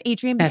trickiest part,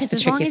 Adrienne, because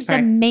as long as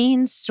the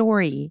main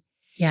story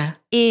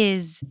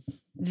is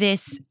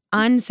this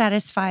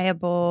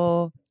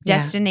unsatisfiable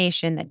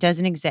destination that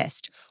doesn't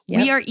exist,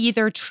 we are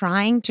either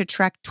trying to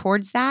trek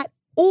towards that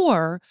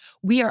or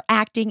we are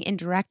acting in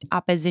direct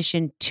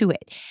opposition to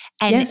it.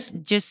 And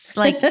just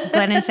like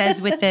Glennon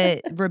says with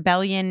the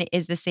rebellion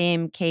is the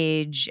same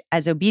cage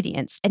as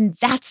obedience. And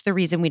that's the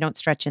reason we don't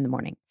stretch in the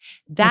morning.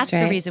 That's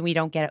the reason we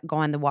don't go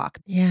on the walk.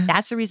 Yeah.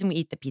 That's the reason we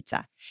eat the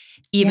pizza,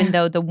 even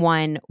though the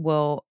one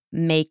will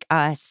make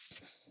us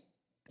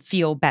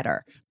feel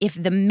better.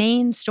 If the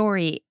main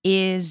story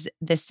is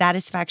the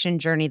satisfaction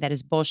journey that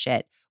is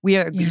bullshit, we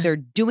are either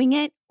doing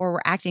it or we're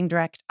acting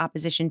direct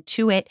opposition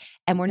to it.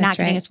 And we're not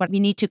getting us what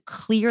we need to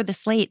clear the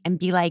slate and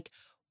be like,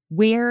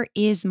 where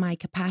is my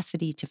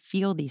capacity to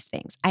feel these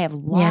things? I have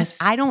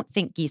lost. I don't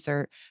think geese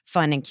are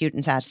fun and cute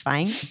and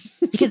satisfying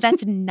because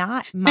that's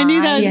not my. I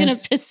knew that was going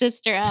to piss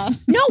sister off.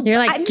 No, you're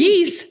like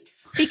geese.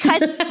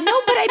 Because no, but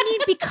I mean,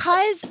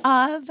 because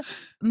of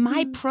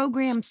my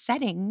program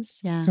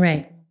settings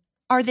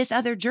are this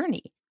other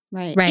journey.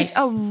 Right. It's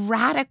a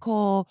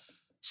radical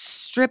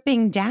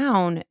stripping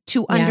down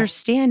to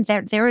understand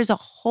that there is a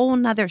whole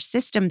nother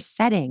system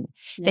setting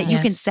that you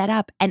can set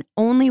up. And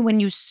only when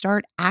you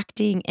start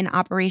acting in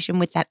operation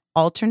with that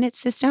alternate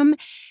system,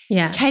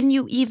 can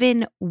you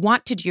even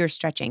want to do your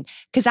stretching.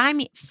 Because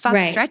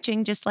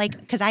stretching just like,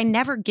 because I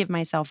never give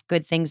myself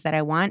good things that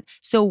I want.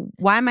 So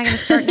why am I going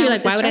to start now? You're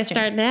like, why would I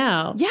start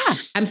now? Yeah.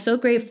 I'm so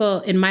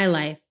grateful in my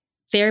life.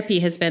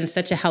 Therapy has been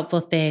such a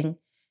helpful thing.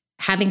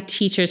 Having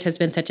teachers has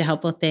been such a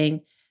helpful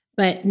thing.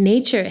 But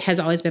nature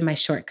has always been my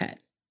shortcut.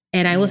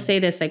 And I will say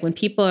this, like when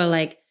people are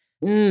like,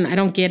 I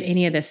don't get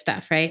any of this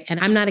stuff, right? And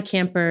I'm not a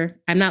camper.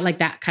 I'm not like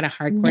that kind of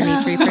hardcore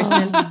nature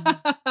person.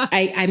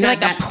 I'm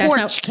not like a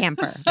porch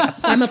camper.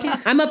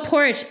 I'm a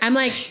porch. I'm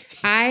like,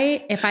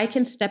 if I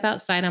can step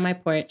outside on my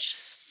porch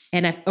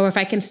or if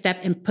I can step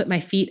and put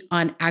my feet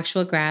on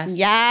actual grass.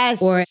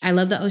 Or I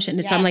love the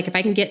ocean. So I'm like, if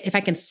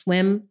I can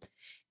swim,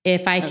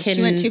 if I can,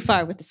 she went too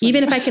far with the swim.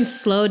 Even if I can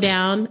slow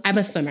down, I'm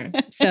a swimmer.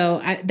 So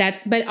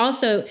but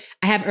also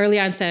I have early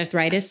onset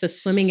arthritis. So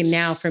swimming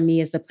now for me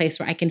is the place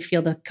where I can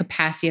feel the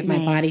capacity of my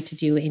body to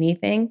do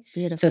anything.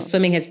 Beautiful. So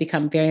swimming has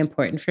become very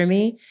important for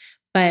me.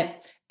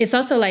 But it's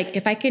also like,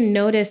 if I can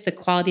notice the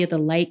quality of the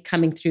light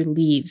coming through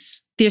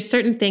leaves, there's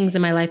certain things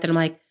in my life that I'm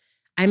like,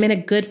 I'm in a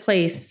good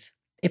place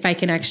if I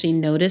can actually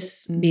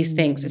notice these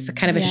things. It's a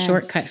kind of a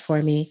shortcut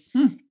for me.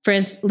 For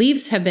instance,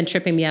 leaves have been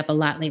tripping me up a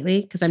lot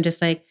lately because I'm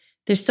just like,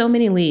 there's so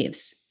many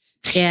leaves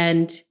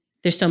and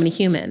there's so many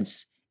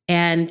humans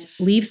and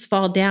leaves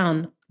fall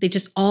down. They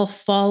just all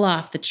fall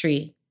off the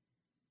tree.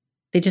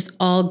 They just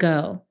all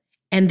go.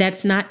 And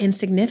that's not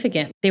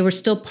insignificant. They were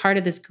still part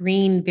of this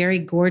green, very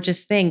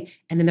gorgeous thing.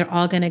 And then they're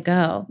all going to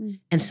go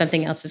and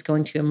something else is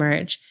going to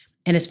emerge.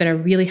 And it's been a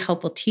really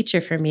helpful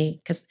teacher for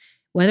me because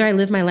whether I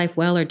live my life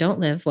well or don't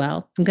live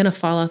well, I'm going to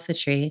fall off the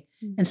tree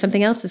and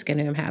something else is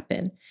going to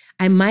happen.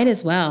 I might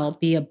as well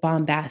be a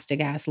bombastic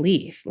ass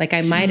leaf. Like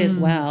I might as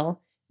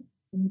well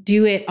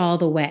do it all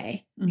the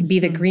way, be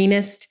the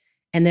greenest.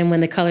 And then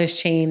when the colors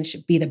change,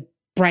 be the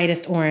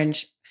brightest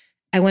orange.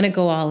 I want to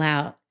go all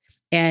out.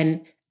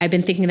 And I've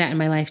been thinking that in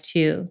my life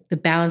too, the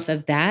balance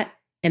of that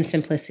and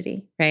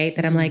simplicity, right?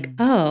 That I'm like,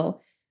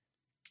 oh,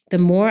 the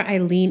more I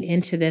lean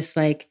into this,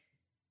 like,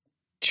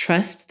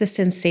 trust the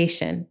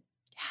sensation.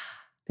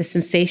 The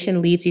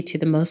sensation leads you to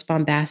the most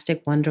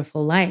bombastic,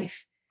 wonderful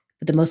life.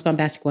 But the most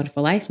bombastic,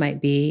 wonderful life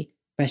might be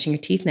brushing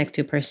your teeth next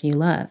to a person you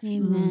love.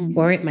 Amen.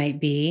 Or it might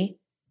be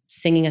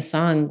singing a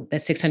song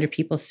that 600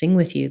 people sing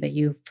with you that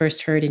you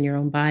first heard in your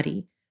own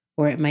body.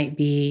 Or it might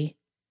be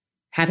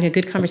having a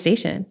good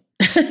conversation.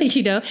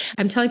 You know,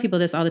 I'm telling people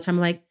this all the time.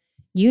 I'm like,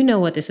 you know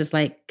what this is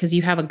like because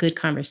you have a good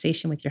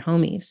conversation with your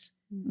homies.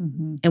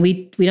 Mm-hmm. And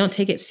we don't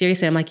take it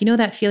seriously. I'm like, you know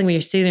that feeling when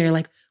you're sitting there, you're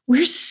like,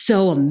 we're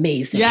so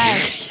amazing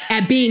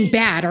at being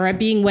bad or at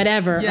being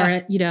whatever,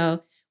 or, you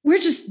know,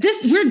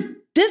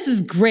 this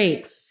is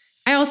great.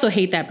 I also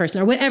hate that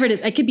person or whatever it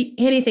is. It could be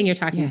anything you're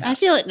talking about. I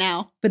feel it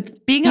now.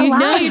 But being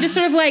alive, alive, you're just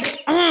sort of like,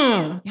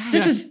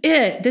 this is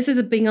it. This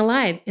is being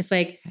alive. It's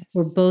like,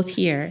 we're both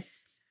here.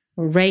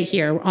 We're right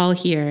here. We're all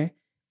here.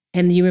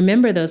 And you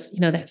remember those,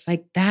 you know, that's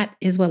like, that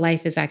is what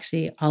life is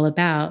actually all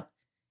about.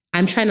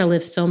 I'm trying to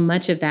live so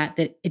much of that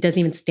it doesn't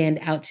even stand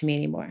out to me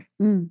anymore.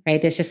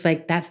 Right. It's just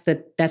like, that's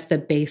the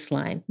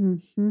baseline.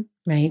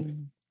 Right.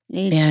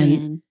 Adrienne.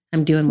 And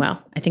I'm doing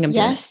well. I think I'm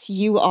doing Yes,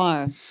 you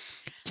are.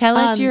 Tell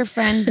us your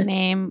friend's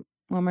name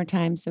one more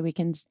time so we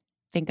can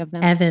think of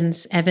them.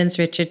 Evans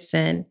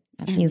Richardson.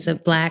 He's a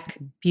Black,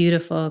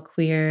 beautiful,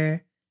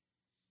 queer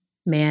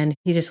man.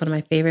 He's just one of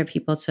my favorite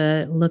people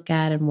to look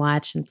at and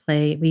watch and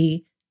play.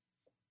 We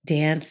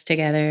danced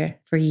together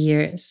for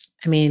years.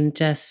 I mean,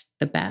 just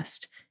the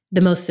best,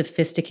 the most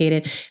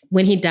sophisticated.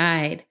 When he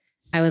died,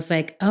 I was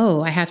like,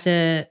 oh, I have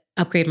to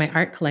upgrade my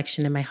art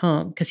collection in my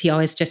home because he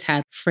always just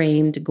had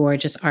framed,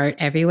 gorgeous art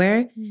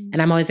everywhere.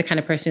 And I'm always the kind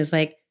of person who's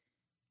like,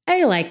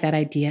 I like that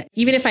idea.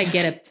 Even if I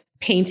get a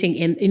painting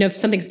in, you know, if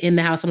something's in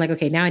the house, I'm like,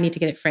 okay, now I need to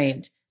get it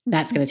framed.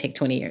 That's going to take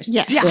 20 years.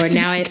 Yeah. Or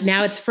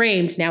now it's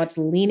framed. Now it's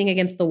leaning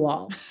against the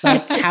wall.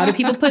 Like, how do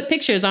people put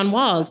pictures on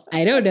walls?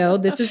 I don't know.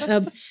 This is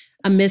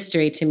a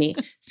mystery to me.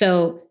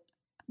 So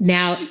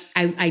now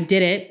I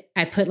did it.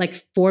 I put like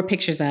 4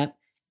 pictures up.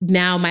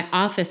 Now my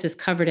office is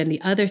covered in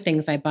the other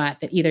things I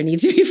bought that either need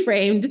to be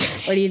framed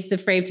or need the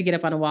frame to get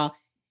up on a wall.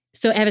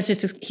 So Evans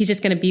he's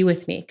just going to be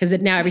with me. Because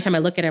now every time I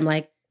look at it, I'm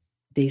like,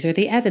 these are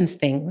the Evans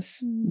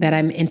things that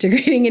I'm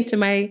integrating into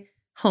my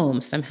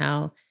home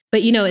somehow.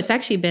 But, you know, it's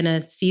actually been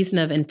a season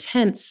of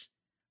intense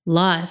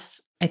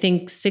loss. I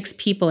think 6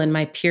 people in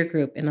my peer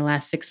group in the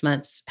last 6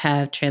 months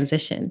have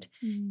transitioned.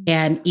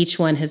 And each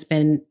one has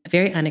been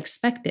very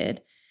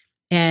unexpected.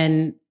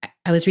 And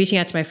I was reaching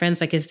out to my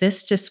friends, like, is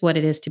this just what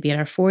it is to be in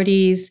our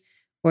 40s?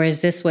 Or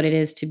is this what it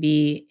is to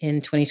be in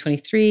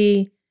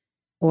 2023?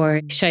 Or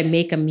should I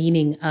make a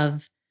meaning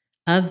of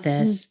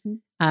this?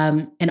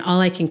 And all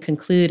I can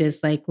conclude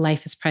is like,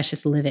 life is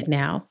precious, live it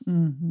now.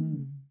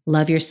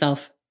 Love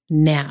yourself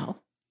now.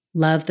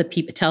 Love the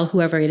people, tell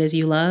whoever it is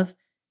you love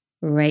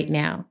right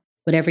now.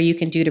 Whatever you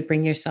can do to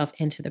bring yourself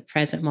into the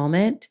present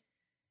moment,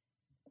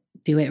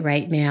 do it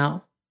right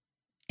now.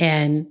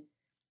 And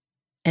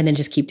then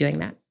just keep doing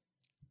that.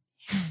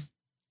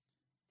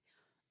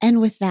 And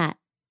with that,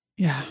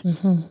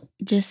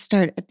 just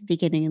start at the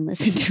beginning and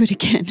listen to it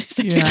again.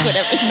 So that's what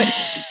everybody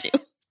should do.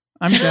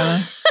 I'm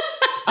gonna.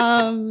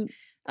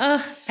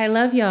 Oh, I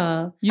love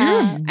y'all.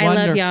 I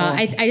love y'all.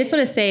 I just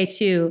want to say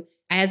too,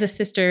 as a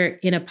sister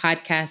in a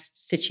podcast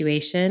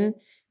situation,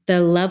 the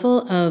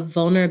level of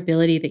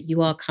vulnerability that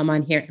you all come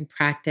on here and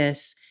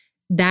practice,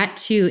 that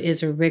too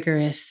is a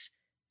rigorous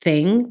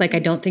thing. Like, I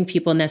don't think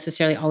people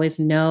necessarily always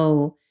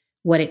know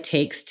what it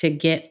takes to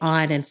get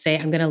on and say,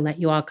 I'm going to let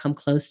you all come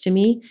close to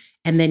me.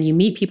 And then you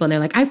meet people and they're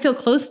like, I feel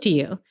close to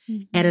you.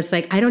 And it's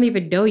like, I don't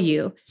even know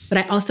you, but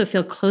I also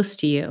feel close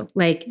to you.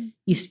 Like,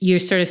 you're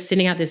sort of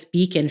sending out this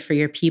beacon for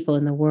your people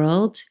in the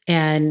world.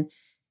 And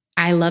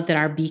I love that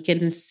our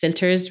beacon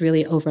centers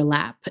really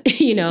overlap.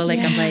 You know, like,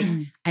 I'm like,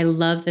 I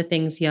love the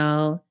things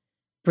y'all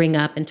bring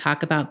up and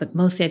talk about, but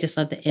mostly I just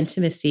love the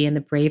intimacy and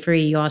the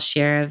bravery you all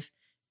share of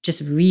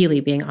just really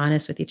being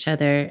honest with each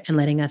other and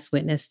letting us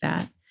witness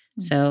that.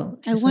 So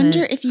I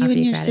wonder if you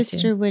and your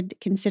sister would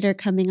consider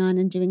coming on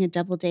and doing a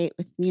double date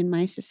with me and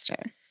my sister.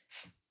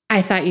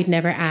 I thought you'd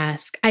never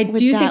ask. I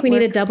do think we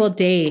need a double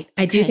date.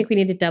 Okay. I do think we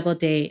need a double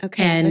date.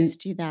 Okay, and let's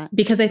do that.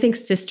 Because I think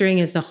sistering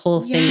is the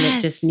whole thing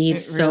that just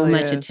needs so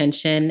much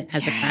attention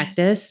as a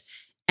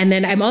practice. And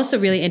then I'm also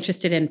really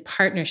interested in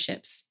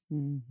partnerships.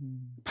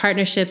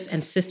 Partnerships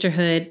and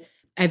sisterhood.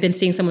 I've been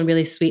seeing someone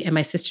really sweet and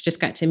my sister just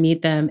got to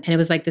meet them. And it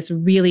was like this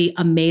really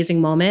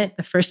amazing moment.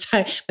 The first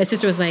time my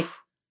sister was like,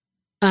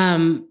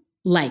 thumbs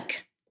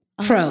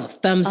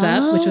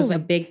up, which was a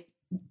big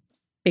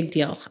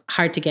deal,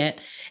 hard to get.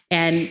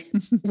 And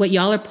what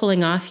y'all are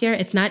pulling off here,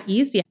 it's not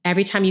easy.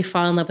 Every time you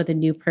fall in love with a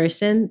new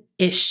person,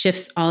 it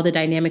shifts all the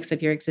dynamics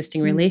of your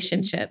existing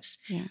relationships.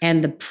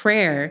 And the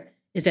prayer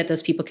is that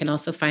those people can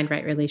also find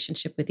right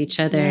relationship with each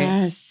other.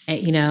 Yes.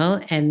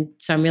 And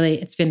so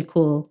it's been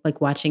cool,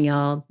 like watching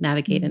y'all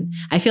navigate. And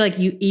I feel like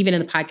even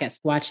in the podcast,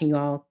 watching you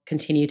all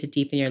continue to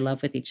deepen your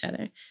love with each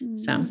other.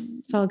 So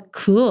it's all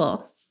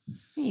cool.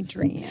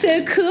 Adrienne.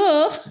 So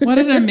cool. What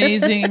an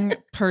amazing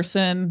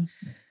person.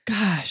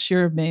 Gosh,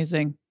 you're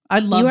amazing.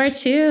 You are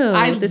too.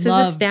 This is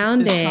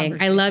astounding.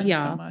 I love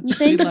y'all. So much.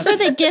 Thanks for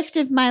the gift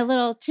of my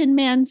little Tin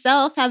Man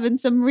self having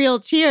some real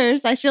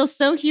tears. I feel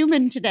so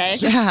human today.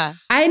 Yeah.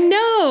 I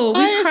know.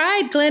 We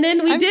cried,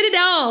 Glennon. We did it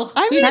all.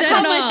 I'm going to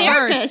call my all.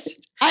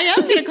 therapist. I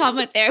am going to call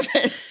my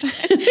therapist.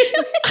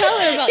 Tell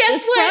her about Guess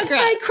this what?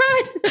 progress. I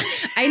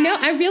cried. I know.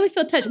 I really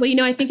feel touched. Well,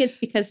 I think it's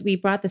because we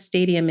brought the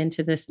stadium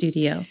into the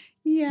studio.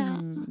 Yeah.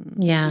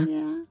 Yeah.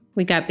 Yeah.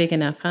 We got big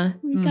enough, huh?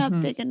 We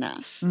got big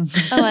enough.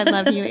 Oh, I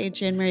love you,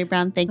 Adrienne Maree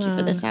Brown. Thank you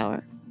for this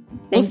hour.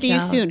 We'll see you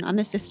soon on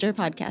the sister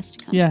podcast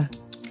to come. Yeah.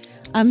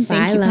 Thank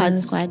Bye, you, Pod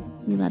loves.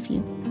 Squad. We love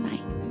you. Bye.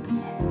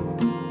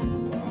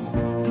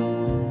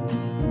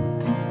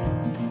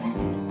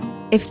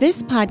 If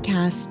this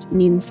podcast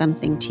means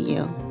something to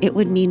you, it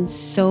would mean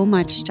so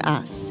much to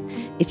us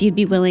if you'd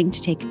be willing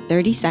to take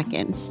 30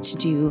 seconds to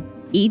do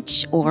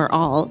each or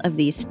all of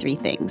these 3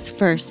 things.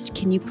 First,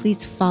 can you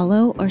please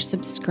follow or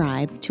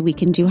subscribe to We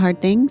Can Do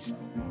Hard Things?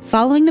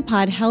 Following the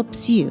pod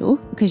helps you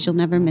because you'll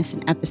never miss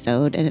an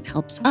episode, and it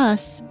helps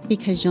us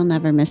because you'll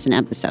never miss an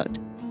episode.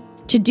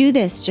 To do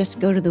this, just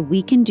go to the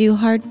We Can Do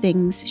Hard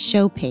Things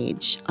show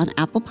page on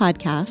Apple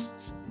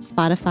Podcasts,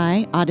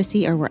 Spotify,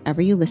 Odyssey, or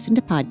wherever you listen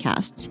to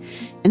podcasts,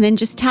 and then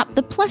just tap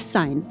the plus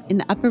sign in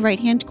the upper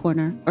right-hand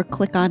corner or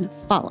click on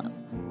follow.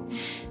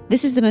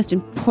 This is the most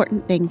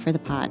important thing for the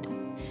pod.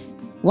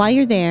 While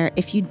you're there,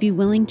 if you'd be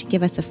willing to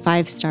give us a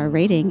 5-star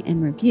rating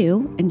and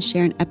review and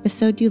share an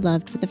episode you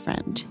loved with a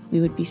friend,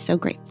 we would be so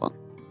grateful.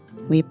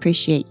 We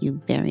appreciate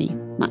you very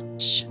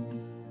much.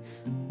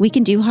 We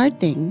Can Do Hard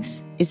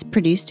Things is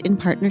produced in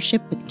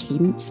partnership with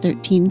Cadence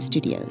 13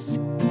 Studios.